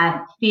having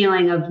that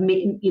feeling of,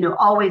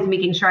 always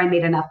making sure I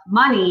made enough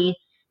money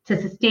to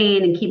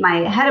sustain and keep my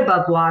head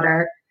above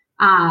water,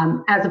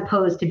 as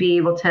opposed to being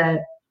able to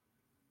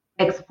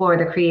explore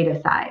the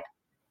creative side,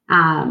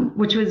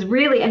 which was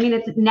really, I mean,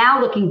 it's now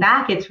looking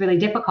back, it's really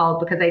difficult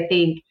because I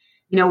think,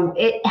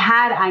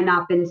 had I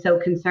not been so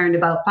concerned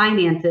about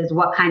finances,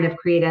 what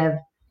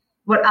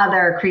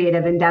other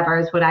creative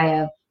endeavors would I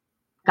have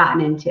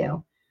gotten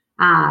into?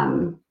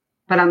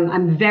 But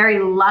I'm very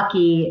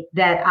lucky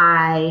that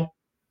I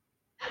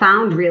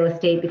found real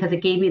estate because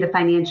it gave me the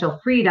financial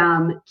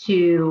freedom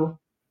to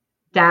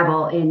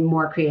dabble in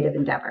more creative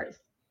endeavors.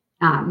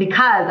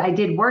 Because I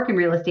did work in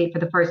real estate for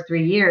the first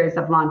 3 years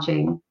of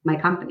launching my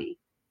company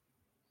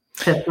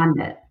to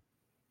fund it.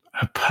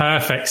 A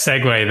perfect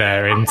segue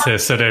there into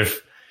sort of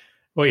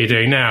what you're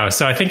doing now.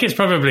 So I think it's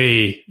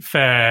probably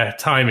fair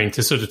timing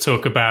to sort of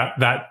talk about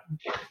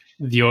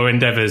your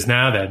endeavors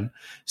now then.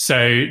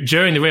 So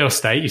during the real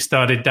estate, you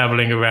started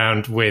dabbling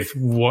around with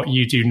what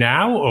you do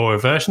now, or a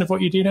version of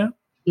what you do now?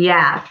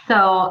 Yeah.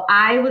 So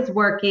I was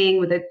working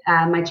with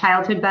my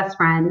childhood best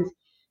friend.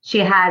 She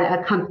had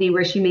a company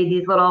where she made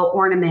these little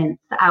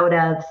ornaments out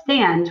of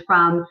sand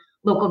from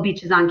local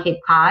beaches on Cape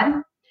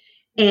Cod.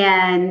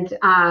 And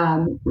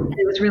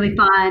it was really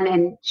fun.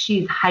 And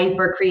she's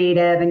hyper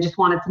creative and just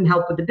wanted some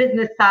help with the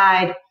business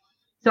side.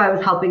 So I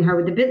was helping her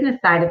with the business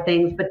side of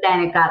things. But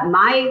then it got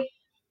my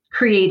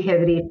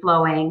creativity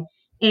flowing.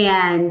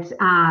 And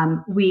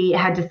we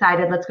had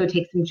decided, let's go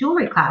take some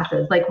jewelry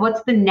classes. Like,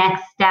 what's the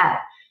next step?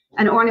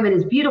 An ornament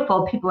is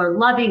beautiful. People are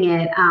loving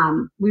it.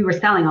 We were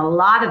selling a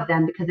lot of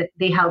them because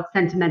they held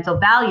sentimental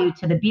value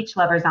to the beach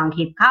lovers on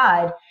Cape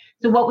Cod.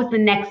 So what was the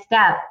next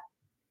step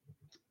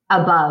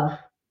above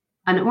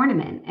an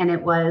ornament? And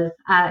it was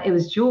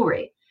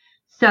jewelry.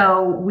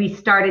 So we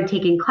started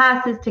taking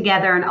classes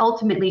together, and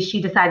ultimately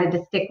she decided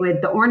to stick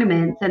with the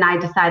ornaments, and I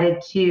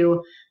decided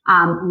to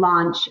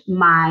launch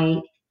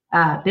my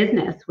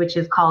business, which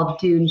is called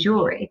Dune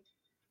Jewelry.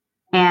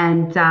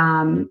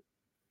 And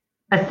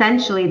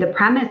essentially the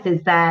premise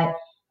is that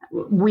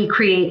we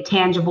create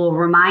tangible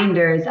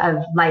reminders of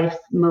life's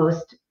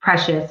most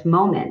precious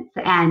moments.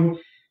 And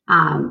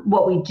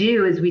what we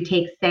do is we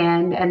take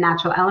sand and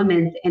natural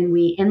elements and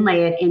we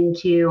inlay it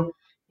into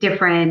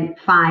different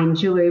fine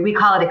jewelry. We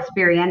call it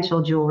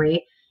experiential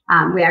jewelry.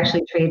 We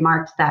actually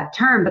trademarked that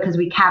term because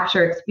we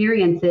capture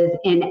experiences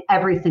in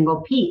every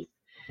single piece.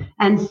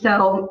 And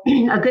so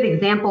a good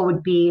example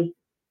would be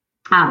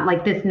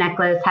like this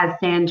necklace has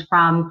sand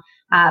from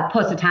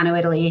Positano,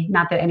 Italy.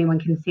 Not that anyone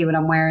can see what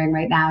I'm wearing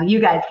right now. You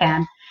guys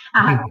can.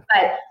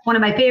 But one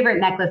of my favorite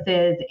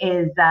necklaces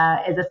is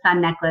a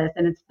sun necklace,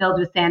 and it's filled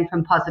with sand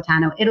from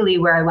Positano, Italy,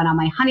 where I went on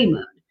my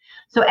honeymoon.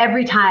 So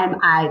every time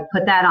I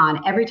put that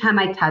on, every time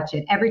I touch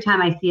it, every time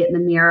I see it in the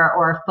mirror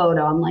or a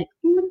photo, I'm like,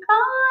 oh my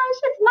gosh,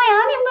 it's my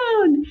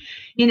honeymoon.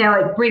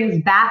 It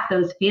brings back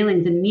those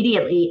feelings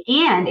immediately,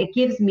 and it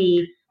gives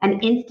me an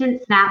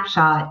instant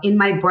snapshot in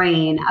my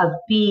brain of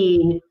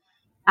being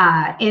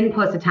in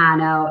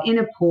Positano, in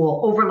a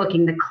pool,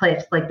 overlooking the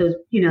cliffs, like those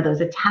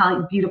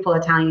beautiful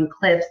Italian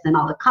cliffs and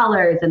all the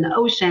colors and the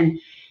ocean.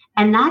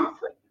 And that's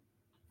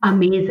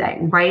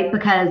amazing, right?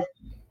 Because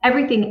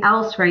everything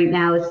else right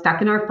now is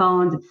stuck in our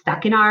phones, it's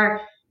stuck in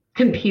our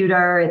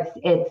computer,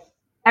 it's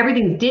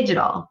everything's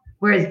digital,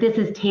 whereas this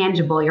is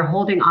tangible. You're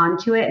holding on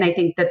to it. And I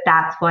think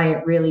that's why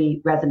it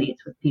really resonates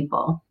with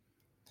people.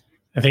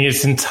 I think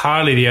it's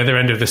entirely the other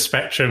end of the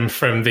spectrum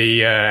from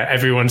the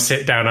everyone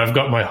sit down, I've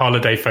got my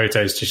holiday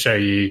photos to show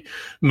you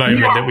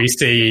moment that we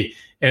see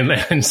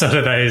in sort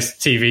of those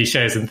TV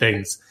shows and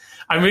things.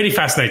 I'm really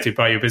fascinated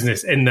by your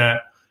business in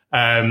that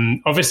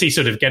obviously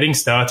sort of getting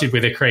started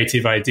with a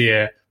creative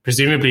idea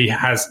presumably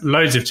has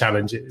loads of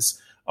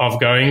challenges of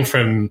going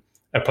from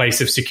a place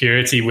of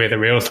security with a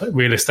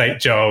real estate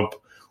job.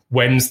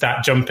 When's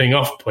that jumping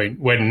off point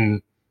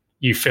when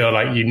you feel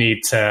like you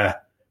need to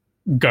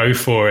go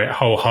for it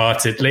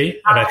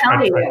wholeheartedly? I'll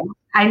tell you,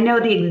 I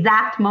know the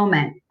exact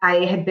moment.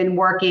 I had been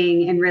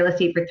working in real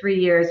estate for 3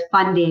 years,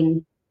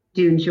 funding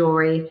Dune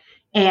Jewelry.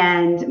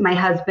 And my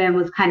husband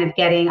was kind of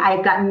I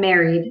had gotten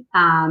married.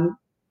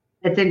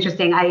 It's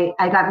interesting.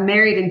 I got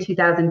married in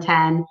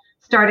 2010,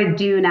 started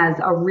Dune as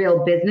a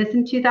real business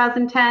in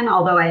 2010,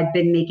 although I had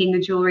been making the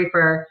jewelry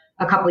for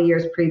a couple of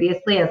years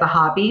previously as a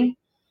hobby.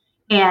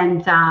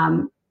 And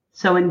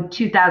so in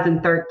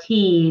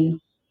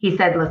 2013, he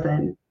said,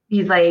 listen,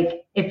 he's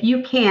like, if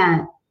you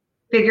can't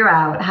figure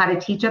out how to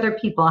teach other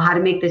people how to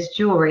make this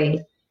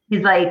jewelry,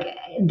 he's like,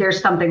 there's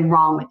something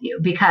wrong with you,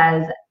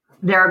 because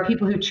there are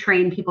people who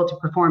train people to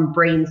perform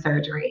brain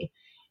surgery.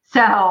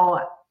 So,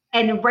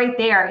 and right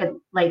there, it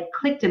like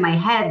clicked in my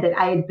head that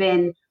I had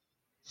been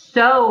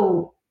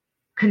so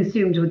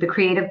consumed with the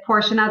creative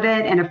portion of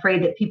it and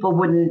afraid that people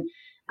wouldn't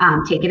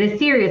take it as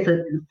serious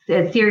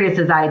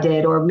as I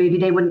did, or maybe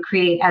they wouldn't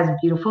create as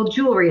beautiful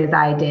jewelry as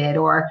I did,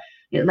 or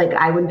like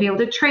I wouldn't be able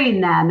to train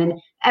them. And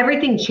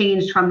everything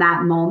changed from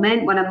that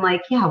moment when I'm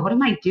like, yeah, what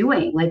am I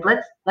doing? Like,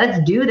 let's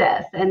do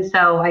this. And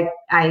so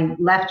I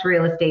left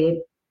real estate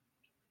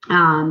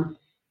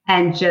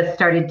and just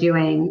started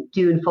doing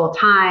full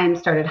time,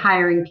 started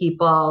hiring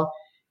people,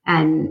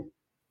 and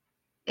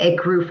it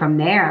grew from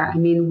there. I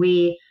mean,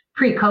 we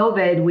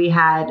pre-COVID, we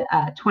had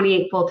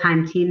 28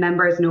 full-time team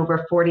members and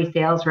over 40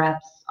 sales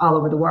reps all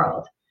over the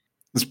world.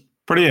 It's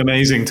pretty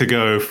amazing to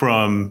go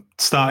from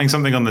starting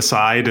something on the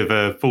side of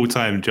a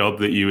full-time job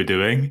that you were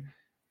doing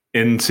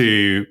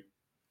into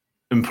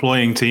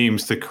employing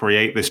teams to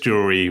create this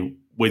jewelry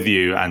with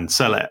you and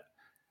sell it.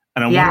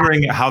 And I'm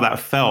wondering how that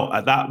felt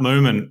at that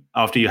moment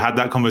after you had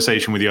that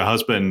conversation with your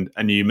husband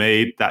and you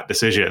made that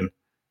decision.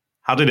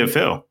 How did it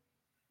feel?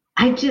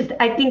 I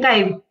think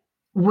I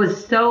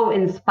was so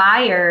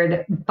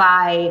inspired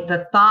by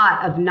the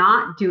thought of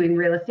not doing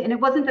real estate. And it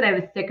wasn't that I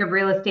was sick of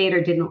real estate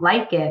or didn't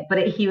like it,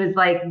 but he was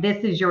like,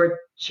 this is your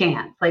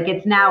chance. Like,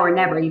 it's now or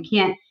never. You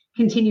can't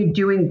continue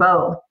doing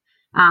both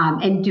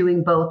and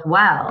doing both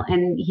well.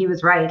 And he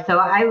was right. So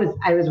I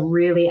was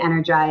really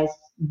energized,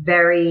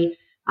 very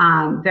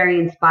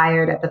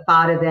inspired at the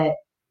thought of it.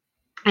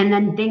 And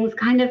then things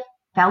kind of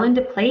fell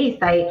into place.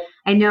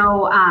 I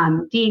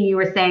know, Dean, you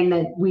were saying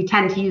that we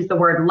tend to use the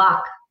word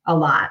luck a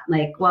lot.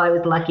 Like, well, I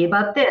was lucky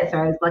about this,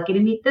 or I was lucky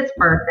to meet this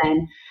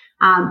person.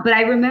 But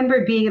I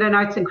remember being at an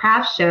arts and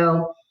crafts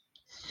show,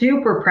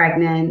 super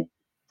pregnant,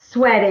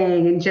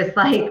 sweating, and just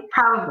like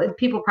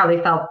people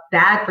probably felt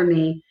bad for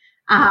me.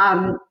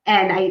 And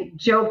I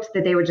joked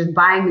that they were just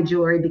buying the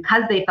jewelry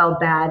because they felt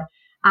bad.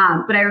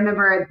 But I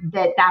remember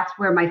that's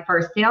where my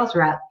first sales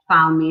rep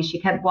found me. She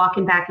kept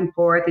walking back and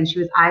forth and she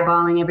was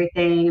eyeballing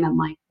everything. And I'm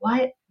like,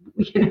 what?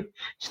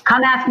 Just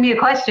come ask me a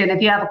question.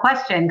 If you have a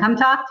question, come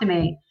talk to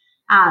me.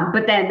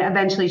 But then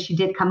eventually she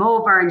did come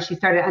over and she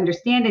started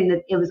understanding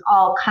that it was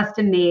all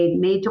custom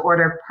made to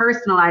order,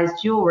 personalized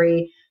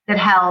jewelry that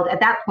held,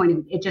 at that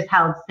point, it just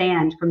held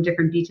sand from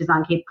different beaches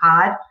on Cape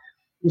Cod.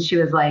 And she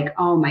was like,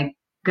 oh my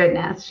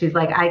goodness. She's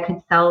like, I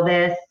could sell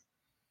this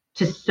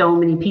to so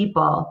many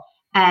people.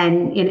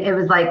 And it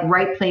was like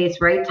right place,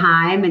 right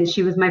time. And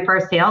she was my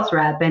first sales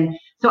rep. And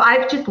so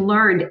I've just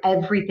learned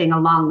everything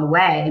along the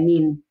way. I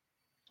mean,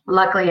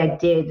 luckily I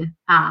did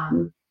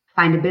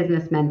find a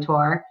business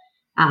mentor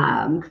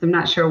because I'm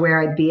not sure where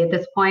I'd be at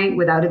this point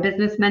without a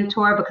business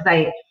mentor, because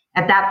I,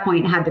 at that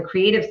point, had the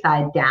creative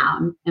side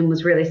down and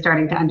was really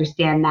starting to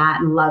understand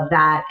that and love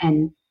that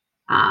and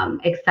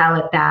excel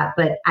at that.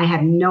 But I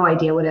had no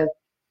idea what a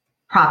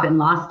profit and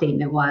loss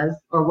statement was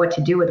or what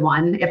to do with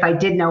one if I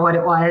did know what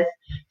it was.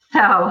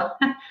 So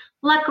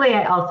luckily,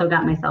 I also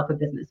got myself a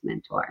business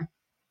mentor.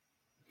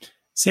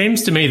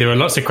 Seems to me there are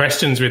lots of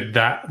questions with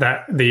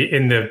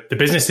the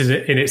business is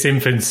in its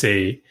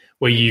infancy,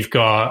 where you've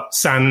got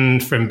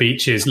sand from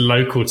beaches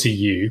local to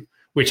you,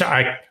 which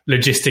I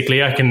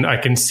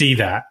can see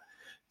that.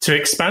 To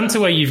expand to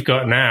where you've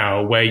got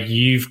now, where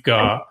you've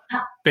got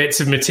bits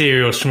of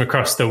materials from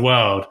across the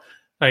world,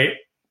 like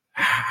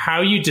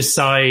how you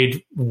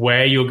decide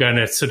where you're going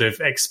to sort of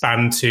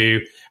expand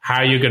to,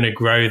 how you're going to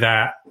grow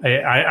that.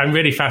 I'm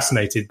really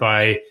fascinated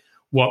by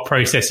what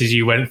processes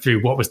you went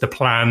through. What was the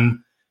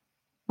plan?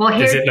 Well,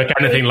 does it look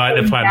anything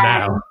like the plan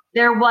now?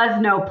 There was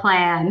no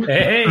plan.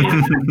 Hey.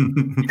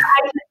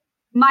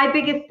 My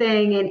biggest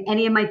thing, and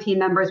any of my team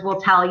members will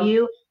tell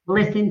you,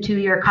 listen to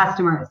your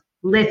customers.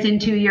 Listen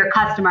to your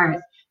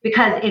customers.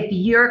 Because if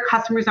your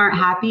customers aren't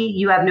happy,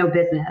 you have no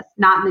business,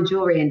 not in the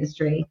jewelry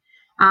industry.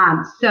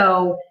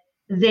 So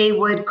they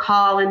would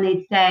call and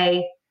they'd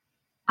say,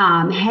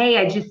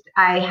 hey,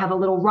 I have a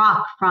little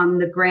rock from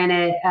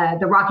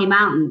the Rocky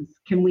Mountains.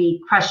 Can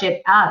we crush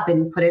it up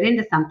and put it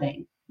into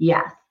something?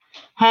 Yes.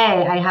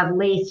 Hey, I have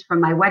lace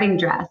from my wedding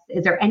dress.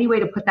 Is there any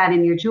way to put that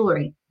in your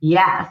jewelry?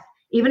 Yes.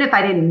 Even if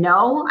I didn't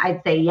know,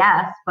 I'd say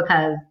yes,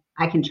 because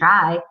I can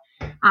try.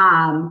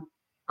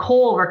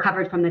 Coal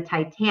recovered from the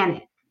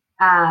Titanic.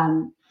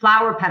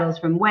 Flower petals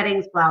from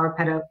weddings, flower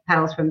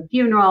petals from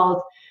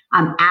funerals,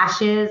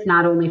 ashes,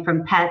 not only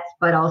from pets,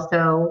 but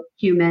also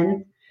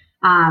humans.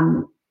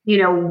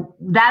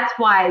 That's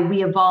why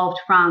we evolved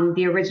from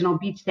the original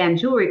beach sand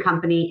jewelry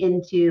company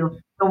into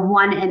the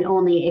one and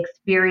only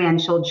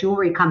experiential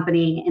jewelry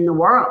company in the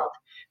world,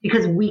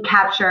 because we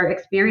capture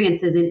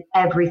experiences in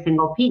every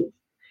single piece.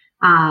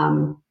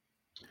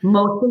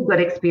 Mostly good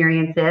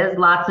experiences,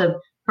 lots of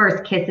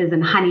first kisses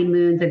and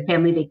honeymoons and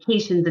family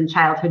vacations and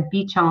childhood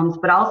beach homes,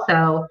 but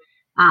also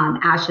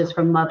ashes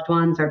from loved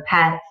ones or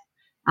pets.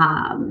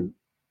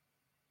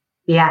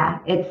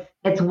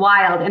 It's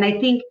wild. And I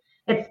think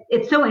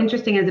it's so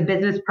interesting as a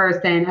business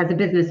person, as a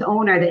business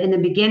owner, that in the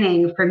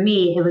beginning, for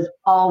me, it was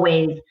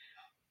always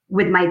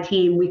with my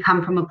team, we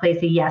come from a place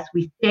of yes.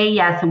 We say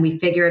yes and we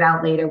figure it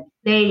out later. We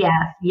say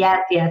yes,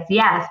 yes, yes,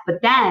 yes.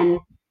 But then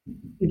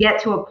you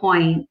get to a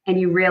point and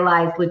you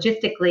realize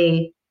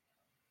logistically,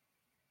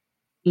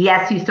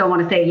 yes, you still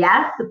want to say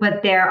yes,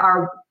 but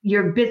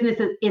your business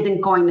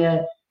isn't going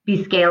to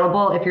be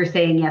scalable if you're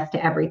saying yes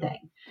to everything.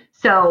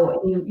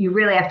 So you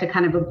really have to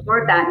kind of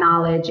absorb that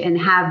knowledge and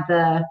have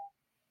the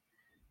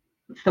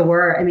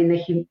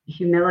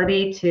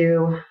humility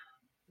to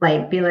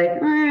be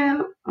like,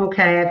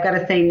 okay, I've got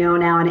to say no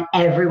now. And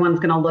everyone's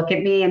going to look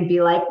at me and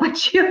be like,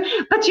 but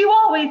you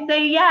always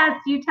say yes.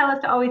 You tell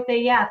us to always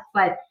say yes,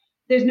 but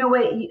there's no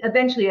way.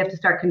 Eventually you have to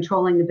start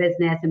controlling the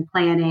business and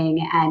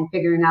planning and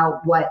figuring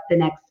out what the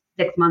next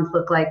 6 months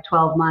look like,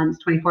 12 months,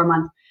 24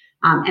 months.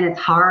 And it's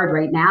hard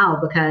right now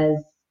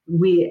because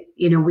we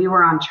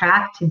were on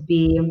track to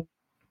be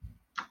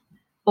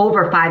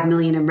over 5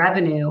 million in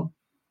revenue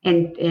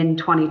in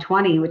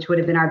 2020, which would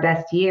have been our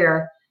best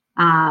year.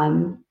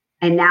 And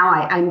now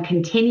I'm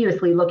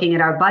continuously looking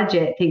at our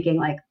budget thinking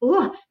like,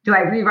 ooh, do I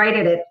rewrite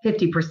it at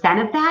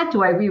 50% of that?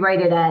 Do I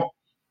rewrite it at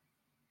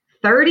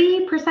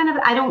 30% of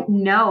it? I don't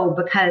know,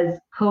 because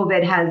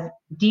COVID has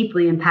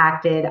deeply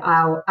impacted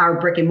our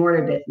brick and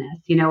mortar business,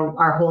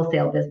 our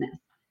wholesale business.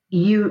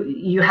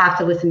 You have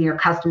to listen to your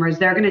customers.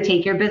 They're going to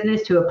take your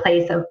business to a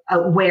place of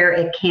where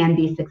it can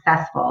be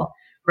successful,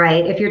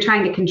 right? If you're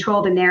trying to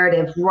control the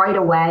narrative right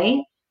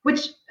away,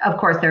 which of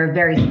course there are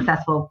very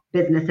successful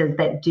businesses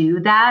that do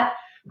that.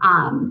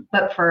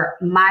 But for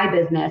my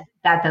business,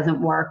 that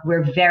doesn't work.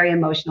 We're very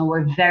emotional.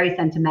 We're very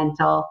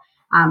sentimental.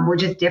 We're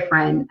just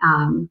different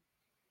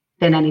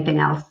than anything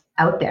else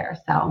out there.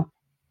 So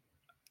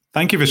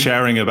thank you for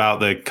sharing about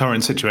the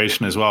current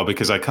situation as well,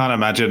 because I can't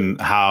imagine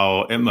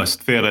how it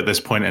must feel at this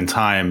point in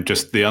time,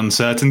 just the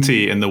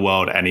uncertainty in the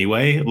world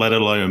anyway, let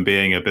alone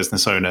being a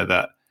business owner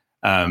that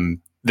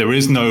there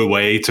is no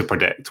way to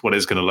predict what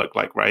it's going to look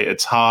like, right?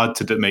 It's hard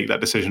to make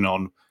that decision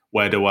on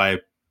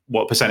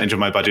what percentage of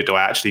my budget do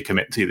I actually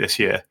commit to this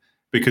year,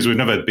 because we've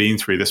never been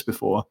through this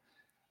before.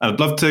 I'd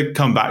love to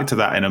come back to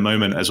that in a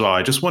moment as well.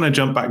 I just want to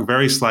jump back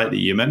very slightly.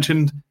 You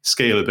mentioned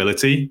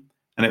scalability,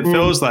 and it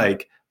feels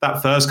like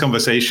that first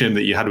conversation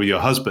that you had with your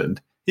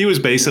husband, he was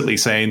basically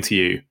saying to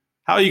you,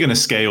 how are you going to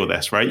scale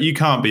this, right? You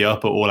can't be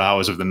up at all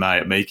hours of the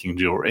night making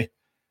jewelry.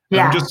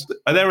 Yeah.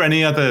 Are there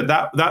any other,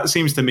 that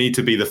seems to me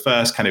to be the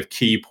first kind of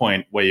key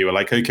point where you were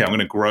like, okay, I'm going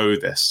to grow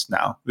this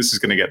now. This is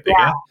going to get bigger.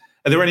 Yeah.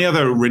 Are there any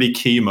other really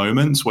key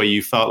moments where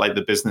you felt like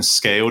the business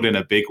scaled in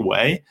a big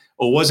way?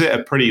 Or was it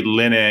a pretty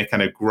linear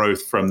kind of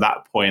growth from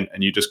that point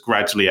and you just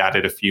gradually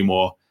added a few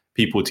more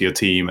people to your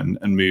team and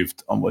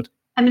moved onward?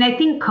 I mean, I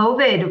think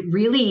COVID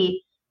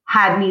really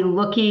had me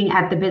looking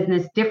at the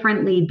business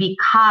differently,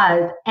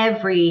 because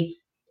every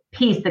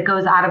piece that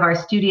goes out of our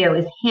studio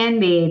is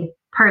handmade,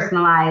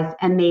 personalized,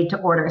 and made to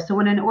order. So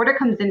when an order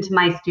comes into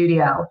my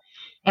studio,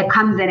 it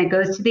comes in, it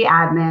goes to the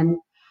admin,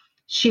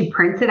 she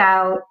prints it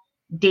out,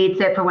 dates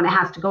it for when it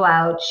has to go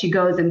out. She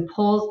goes and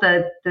pulls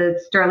the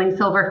sterling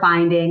silver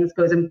findings,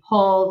 goes and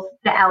pulls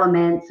the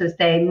elements, so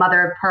say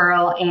mother of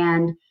pearl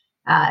and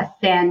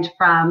sand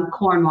from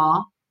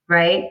Cornwall,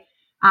 right?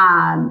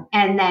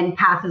 And then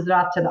passes it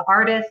off to the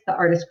artist. The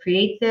artist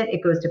creates it.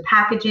 It goes to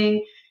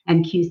packaging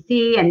and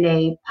QC, and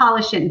they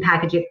polish it and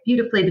package it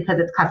beautifully because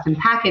it's custom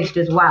packaged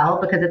as well,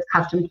 because it's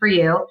custom for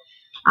you,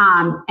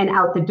 and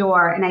out the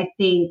door. And I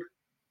think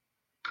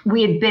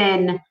we had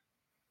been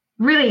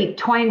really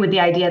toying with the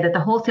idea that the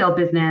wholesale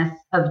business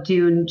of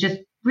Dune just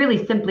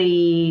really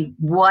simply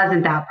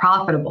wasn't that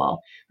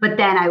profitable. But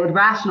then I would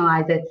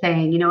rationalize it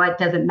saying, it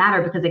doesn't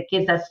matter, because it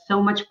gives us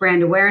so much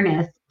brand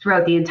awareness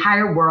throughout the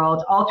entire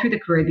world, all through the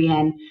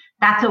Caribbean.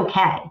 That's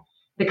okay,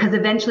 because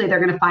eventually they're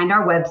going to find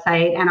our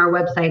website, and our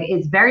website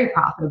is very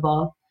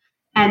profitable.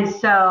 And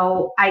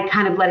so I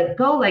kind of let it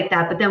go like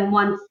that. But then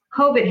once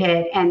COVID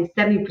hit and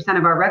 70%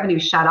 of our revenue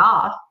shut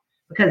off,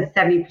 because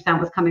 70%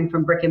 was coming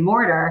from brick and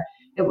mortar,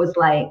 it was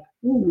like,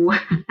 ooh,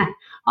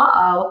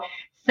 uh-oh.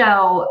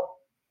 So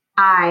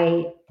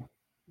I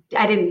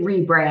didn't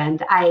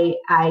rebrand.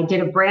 I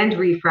did a brand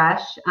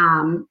refresh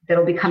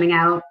that'll be coming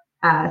out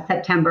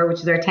September, which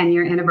is our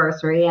 10-year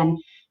anniversary. And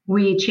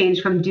we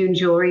changed from Dune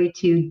Jewelry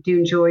to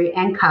Dune Jewelry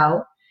 &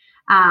 Co.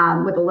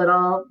 With a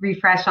little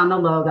refresh on the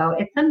logo.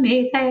 It's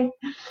amazing.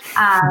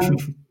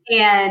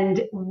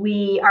 And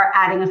we are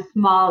adding a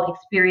small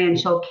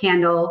experiential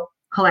candle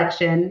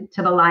collection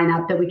to the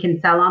lineup that we can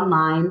sell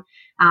online.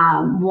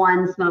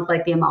 One smells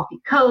like the Amalfi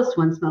Coast,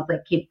 one smells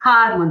like Cape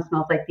Cod, one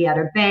smells like the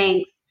Outer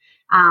Banks.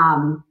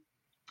 So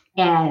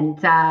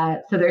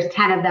there's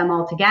 10 of them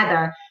all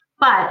together.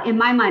 But in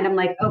my mind, I'm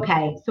like,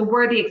 okay, so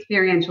we're the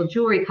experiential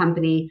jewelry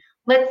company.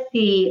 Let's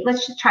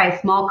just try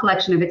a small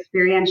collection of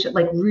experiential,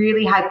 like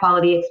really high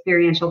quality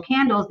experiential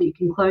candles that you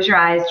can close your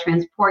eyes,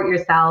 transport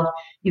yourself.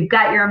 You've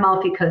got your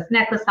Amalfi Coast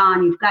necklace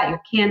on, you've got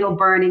your candle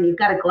burning, you've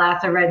got a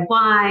glass of red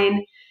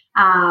wine,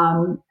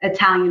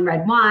 Italian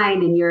red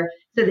wine,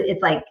 so that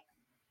it's like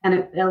a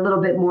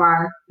little bit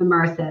more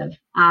immersive.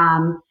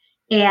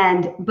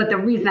 But the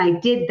reason I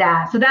did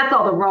that, so that's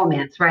all the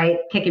romance, right?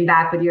 Kicking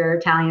back with your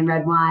Italian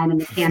red wine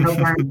and the candle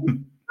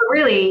burning. But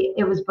really,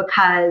 it was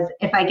because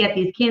if I get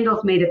these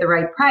candles made at the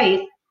right price,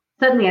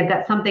 suddenly I've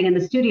got something in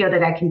the studio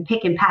that I can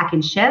pick and pack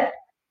and ship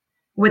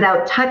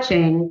without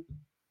touching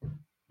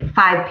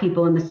 5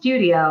 people in the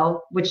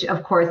studio, which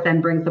of course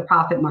then brings the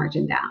profit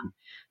margin down.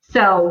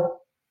 So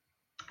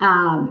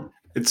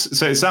it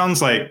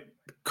sounds like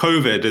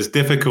COVID, as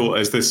difficult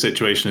as this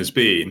situation has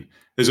been,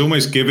 has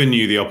almost given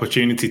you the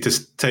opportunity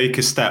to take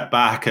a step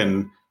back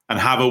and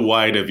have a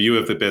wider view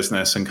of the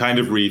business and kind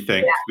of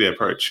rethink the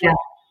approach. Yeah,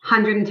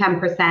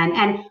 110%.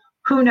 And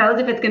who knows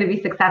if it's going to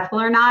be successful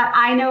or not?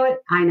 I know it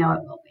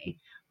will be.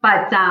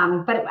 But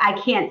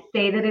I can't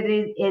say that it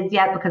is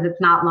yet because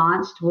it's not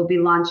launched. We'll be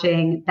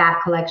launching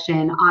that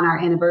collection on our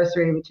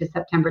anniversary, which is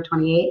September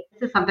 28th.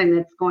 This is something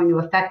that's going to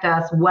affect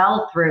us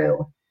well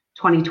through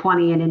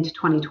 2020 and into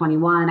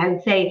 2021. I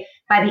would say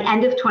by the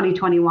end of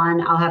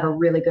 2021, I'll have a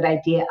really good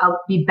idea.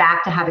 I'll be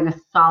back to having a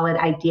solid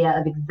idea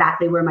of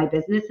exactly where my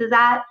business is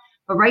at.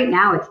 But right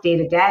now it's day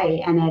to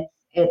day and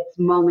it's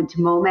moment to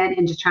moment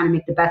and just trying to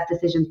make the best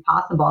decisions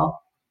possible.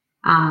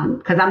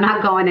 Because I'm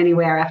not going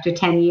anywhere after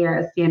 10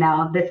 years.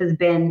 This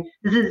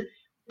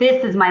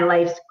is my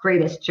life's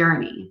greatest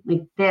journey.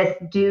 Like this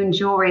Dune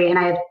jewelry, and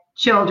I have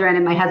children,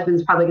 and my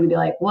husband's probably going to be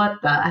like, "What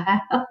the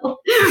hell?"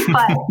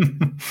 but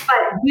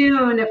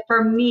Dune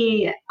for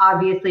me,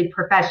 obviously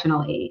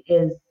professionally,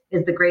 is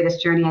the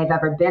greatest journey I've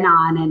ever been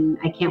on, and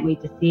I can't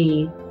wait to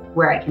see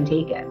where I can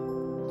take it.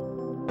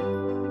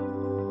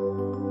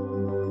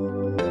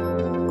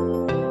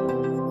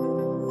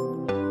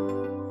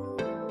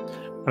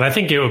 And I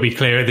think it will be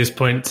clear at this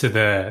point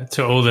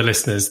to all the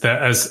listeners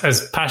that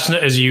as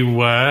passionate as you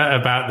were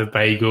about the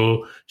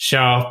bagel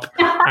shop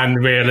and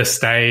real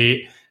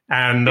estate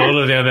and all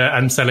of the other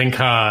and selling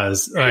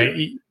cars,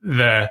 like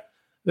the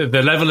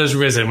level has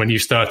risen when you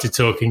started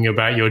talking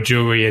about your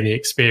jewelry and the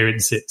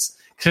experiences.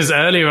 Because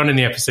earlier on in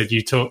the episode,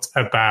 you talked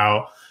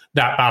about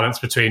that balance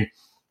between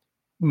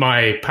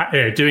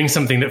doing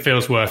something that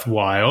feels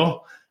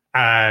worthwhile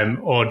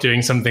or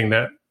doing something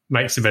that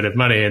makes a bit of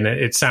money. And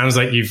it sounds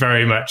like you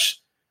very much,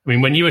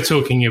 when you were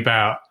talking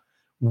about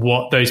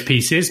what those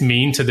pieces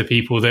mean to the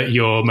people that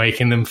you're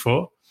making them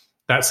for,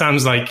 that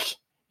sounds like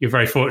you're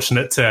very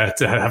fortunate to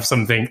have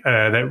something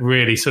that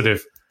really sort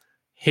of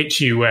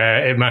hits you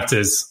where it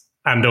matters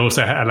and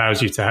also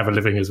allows you to have a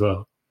living as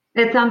well.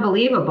 It's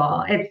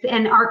unbelievable.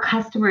 And our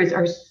customers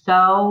are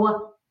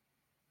so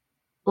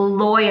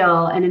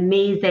loyal and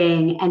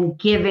amazing and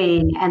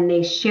giving, and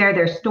they share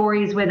their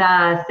stories with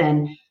us,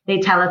 and they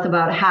tell us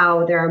about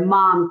how their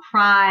mom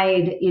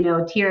cried,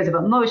 tears of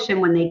emotion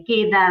when they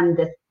gave them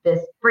this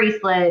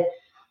bracelet,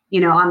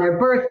 on their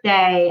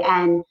birthday.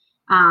 And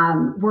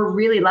we're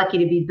really lucky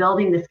to be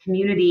building this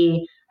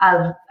community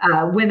of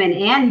women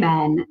and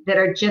men that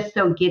are just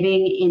so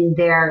giving in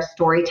their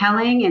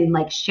storytelling and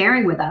like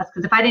sharing with us.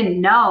 Because if I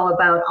didn't know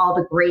about all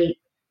the great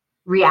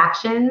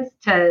reactions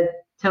to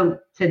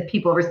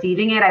people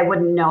receiving it, I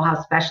wouldn't know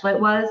how special it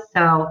was.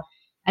 So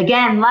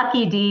again,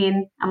 lucky,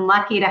 Dean. I'm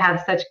lucky to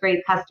have such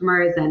great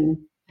customers and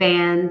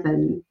fans,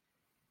 and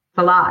it's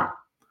a lot.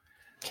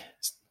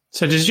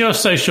 So does your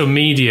social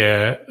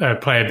media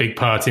play a big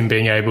part in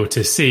being able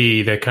to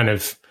see the kind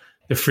of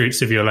the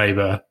fruits of your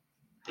labor?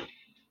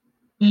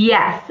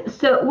 Yes.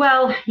 So,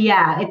 well,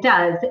 yeah, it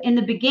does. In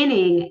the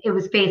beginning, it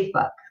was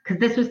Facebook,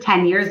 because this was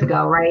 10 years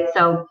ago, right?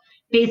 So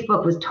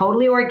Facebook was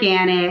totally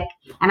organic,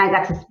 and I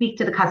got to speak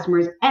to the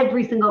customers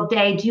every single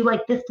day. Do you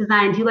like this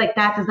design? Do you like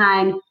that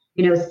design?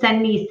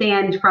 Send me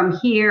sand from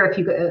here. If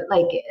you go,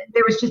 like,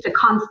 there was just a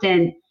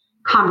constant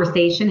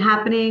conversation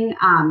happening.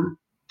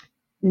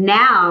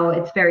 Now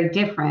it's very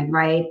different,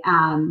 right?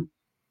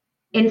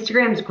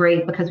 Instagram's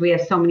great because we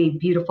have so many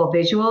beautiful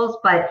visuals,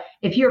 but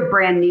if you're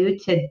brand new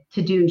to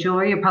Dune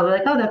jewelry, you're probably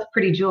like, oh, that's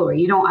pretty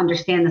jewelry. You don't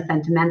understand the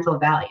sentimental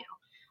value.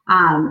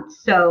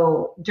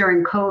 So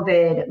during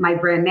COVID, my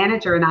brand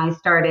manager and I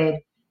started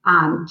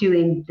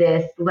doing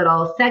this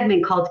little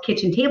segment called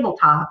Kitchen Table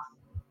Talks,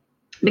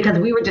 because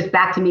we were just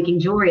back to making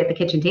jewelry at the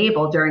kitchen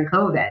table during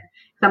COVID.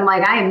 So I'm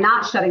like, I am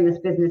not shutting this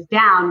business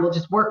down. We'll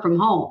just work from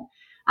home.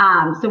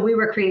 So we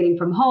were creating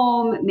from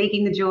home,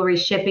 making the jewelry,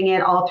 shipping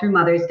it all through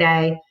Mother's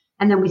Day.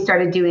 And then we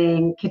started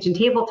doing kitchen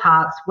table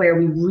talks where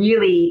we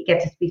really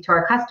get to speak to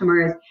our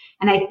customers.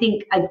 And I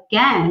think,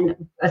 again,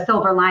 a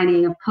silver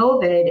lining of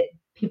COVID,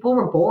 people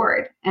were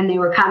bored and they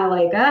were kind of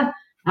like,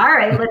 all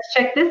right, let's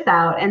check this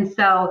out. And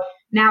so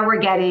now we're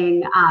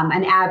getting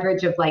an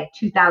average of like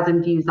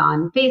 2,000 views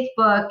on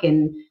Facebook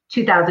and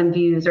 2,000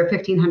 views or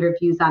 1,500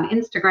 views on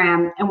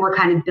Instagram. And we're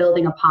kind of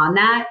building upon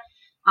that.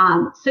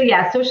 So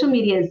yeah, social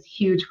media is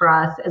huge for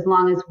us as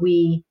long as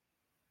we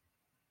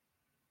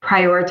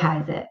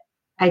prioritize it.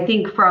 I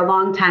think for a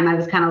long time, I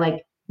was kind of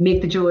like,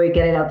 make the jewelry,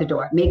 get it out the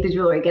door, make the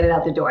jewelry, get it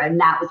out the door. And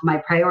that was my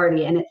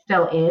priority. And it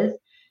still is.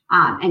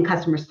 And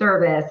customer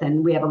service,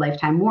 and we have a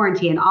lifetime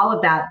warranty and all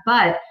of that.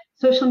 But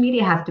social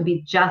media has to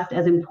be just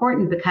as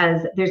important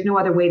because there's no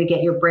other way to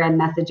get your brand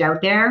message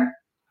out there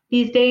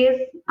these days,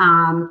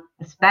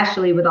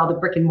 especially with all the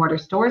brick and mortar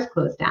stores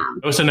closed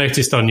down. I also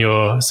noticed on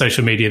your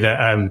social media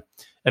that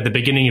at the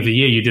beginning of the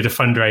year, you did a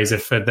fundraiser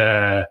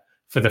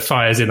for the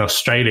fires in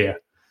Australia.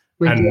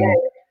 We did.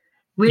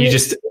 We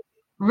just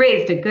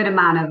raised a good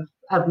amount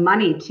of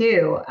money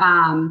too.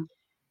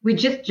 We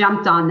just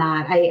jumped on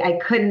that.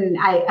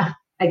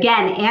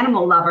 Again,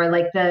 animal lover,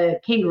 like the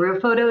kangaroo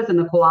photos and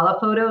the koala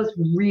photos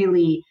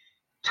really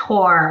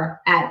tore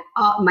at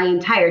my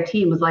entire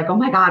team was like, oh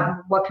my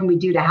God, what can we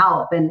do to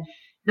help? And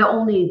the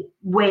only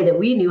way that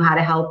we knew how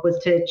to help was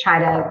to try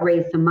to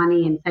raise some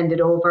money and send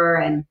it over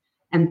and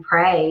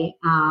pray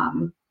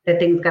that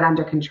things got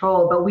under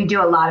control. But we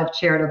do a lot of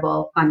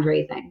charitable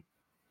fundraising.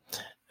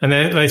 And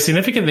the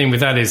significant thing with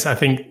that is, I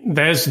think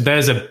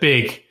there's a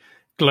big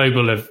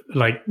global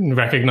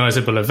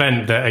recognizable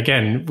event that,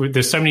 again,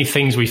 there's so many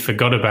things we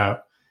forgot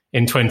about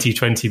in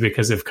 2020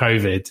 because of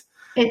COVID.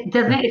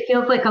 It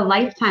feels like a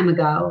lifetime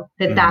ago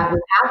that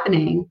was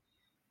happening.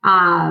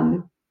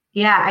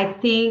 I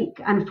think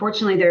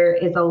unfortunately there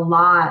is a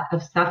lot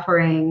of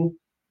suffering.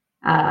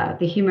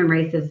 The human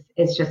race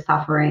is just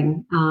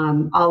suffering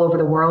all over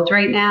the world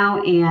right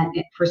now, and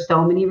for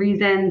so many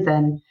reasons.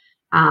 And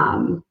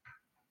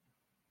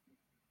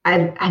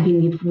I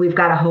mean, we've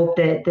got to hope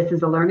that this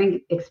is a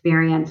learning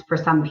experience for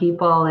some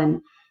people,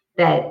 and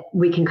that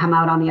we can come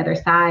out on the other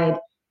side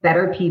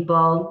better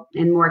people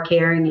and more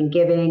caring and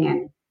giving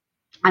and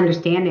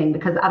understanding.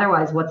 Because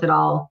otherwise, what's it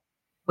all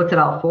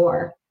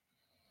for?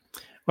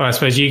 Well, I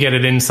suppose you get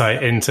an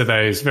insight into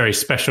those very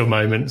special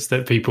moments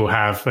that people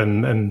have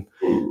and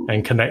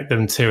connect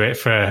them to it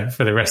for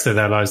the rest of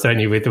their lives, don't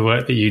you, with the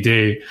work that you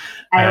do?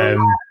 I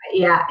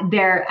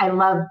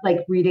love like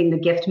reading the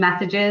gift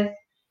messages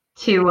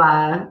to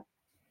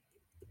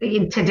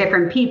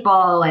different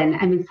people. And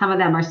I mean, some of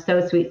them are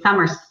so sweet. Some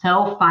are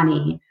so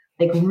funny,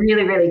 like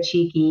really, really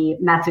cheeky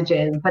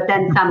messages, but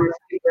then some are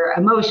super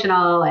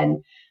emotional.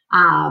 And,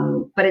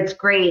 but it's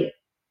great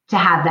to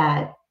have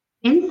that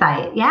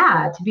insight.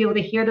 Yeah. To be able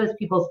to hear those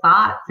people's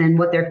thoughts and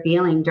what they're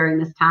feeling during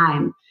this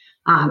time.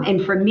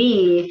 And for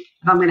me,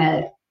 if I'm going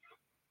to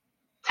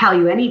tell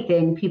you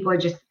anything, people are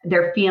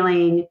they're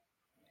feeling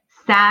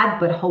sad,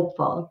 but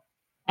hopeful.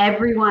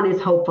 Everyone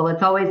is hopeful.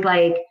 It's always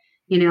like,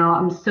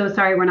 I'm so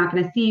sorry we're not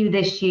going to see you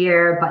this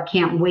year, but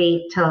can't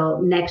wait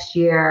till next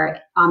year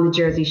on the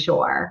Jersey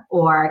Shore,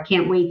 or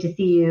can't wait to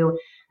see you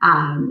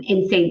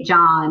in St.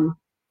 John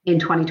in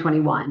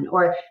 2021.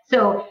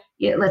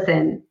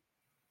 Listen,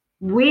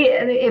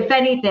 if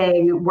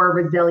anything, we're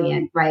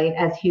resilient, right?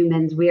 As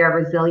humans, we are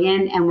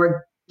resilient, and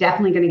we're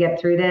definitely going to get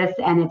through this.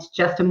 And it's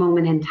just a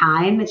moment in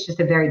time. It's just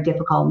a very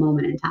difficult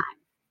moment in time.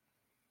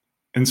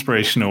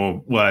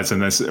 Inspirational words.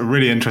 And there's a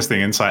really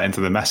interesting insight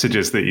into the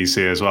messages that you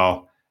see as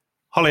well.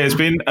 Holly, it's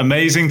been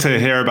amazing to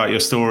hear about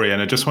your story.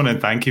 And I just want to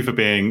thank you for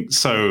being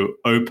so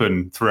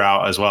open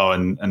throughout as well,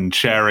 and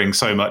sharing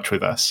so much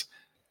with us.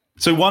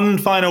 So one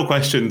final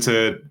question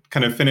to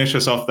kind of finish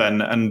us off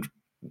then. And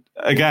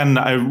again,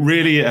 I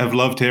really have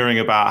loved hearing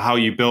about how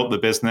you built the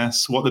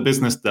business, what the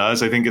business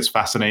does. I think it's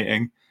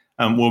fascinating.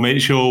 We'll make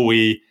sure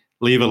we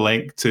leave a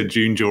link to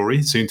June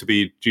Jewelry, soon to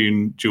be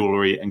June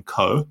Jewelry &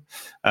 Co.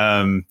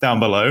 Down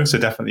below. So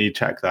definitely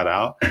check that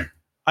out.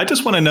 I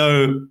just want to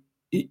know,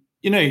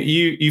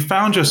 you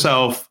found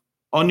yourself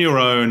on your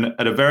own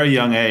at a very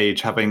young age,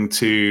 having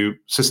to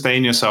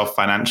sustain yourself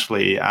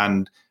financially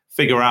and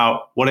figure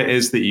out what it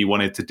is that you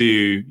wanted to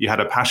do. You had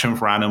a passion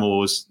for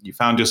animals. You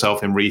found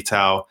yourself in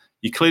retail.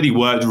 You clearly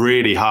worked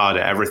really hard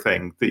at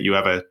everything that you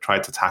ever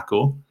tried to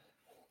tackle.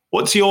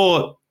 What's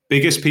your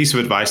biggest piece of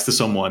advice to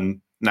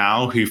someone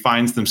now who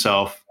finds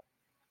themselves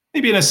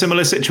maybe in a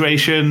similar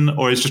situation,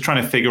 or is just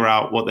trying to figure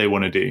out what they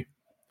want to do?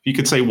 If you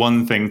could say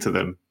one thing to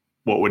them,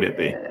 what would it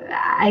be?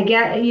 I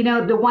get,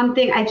 the one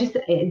thing,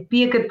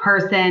 be a good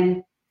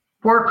person,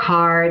 work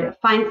hard,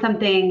 find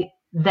something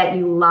that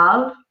you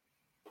love,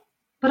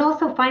 but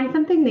also find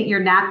something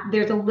that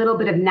there's a little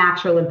bit of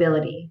natural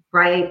ability,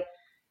 right?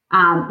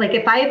 Like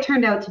if I had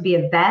turned out to be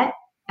a vet,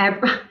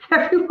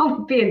 everyone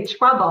would be in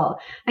trouble.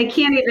 I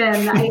can't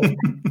even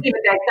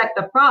dissect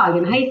the frog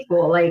in high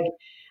school.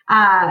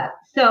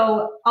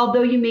 So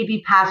although you may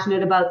be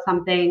passionate about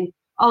something,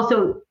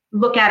 also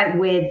look at it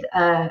with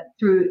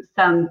through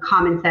some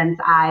common sense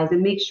eyes,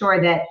 and make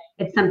sure that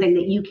it's something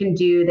that you can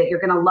do, that you're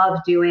going to love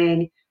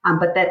doing,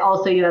 but that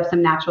also you have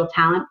some natural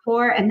talent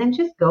for, and then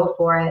just go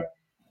for it.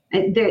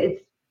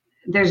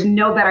 There's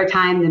no better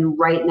time than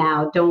right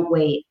now. Don't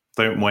wait.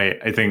 Don't wait.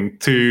 I think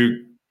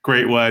two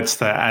great words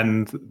to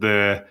end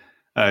the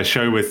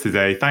show with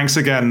today. Thanks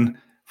again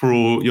for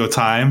all your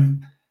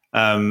time.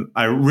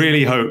 I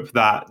really hope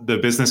that the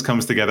business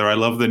comes together. I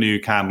love the new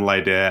candle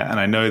idea. And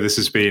I know this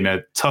has been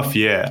a tough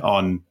year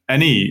on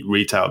any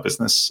retail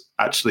business,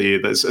 actually.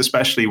 There's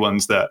especially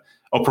ones that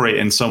operate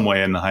in some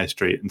way in the high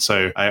street. And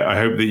so I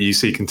hope that you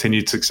see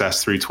continued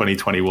success through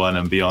 2021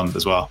 and beyond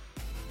as well.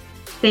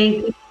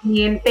 Thank you,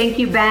 Ian. Thank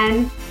you,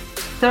 Ben.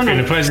 So nice. It's been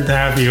a pleasure to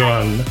have you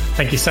on.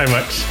 Thank you so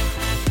much.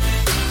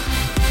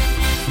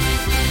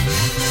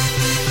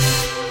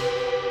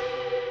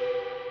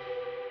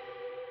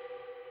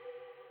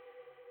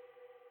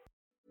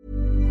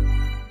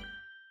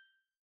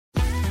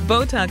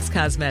 Botox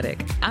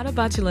Cosmetic, out of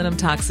botulinum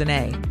toxin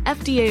A,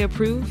 FDA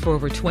approved for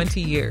over 20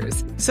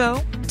 years.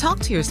 So, talk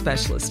to your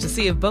specialist to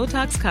see if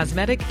Botox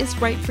Cosmetic is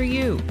right for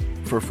you.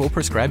 For full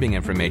prescribing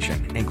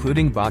information,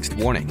 including boxed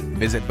warning,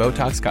 visit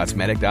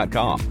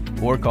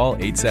BotoxCosmetic.com or call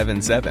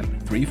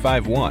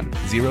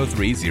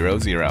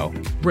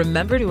 877-351-0300.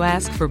 Remember to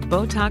ask for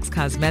Botox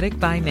Cosmetic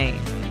by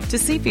name. To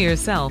see for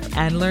yourself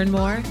and learn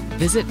more,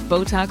 visit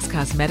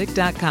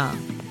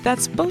BotoxCosmetic.com.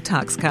 That's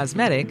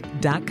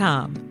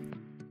BotoxCosmetic.com.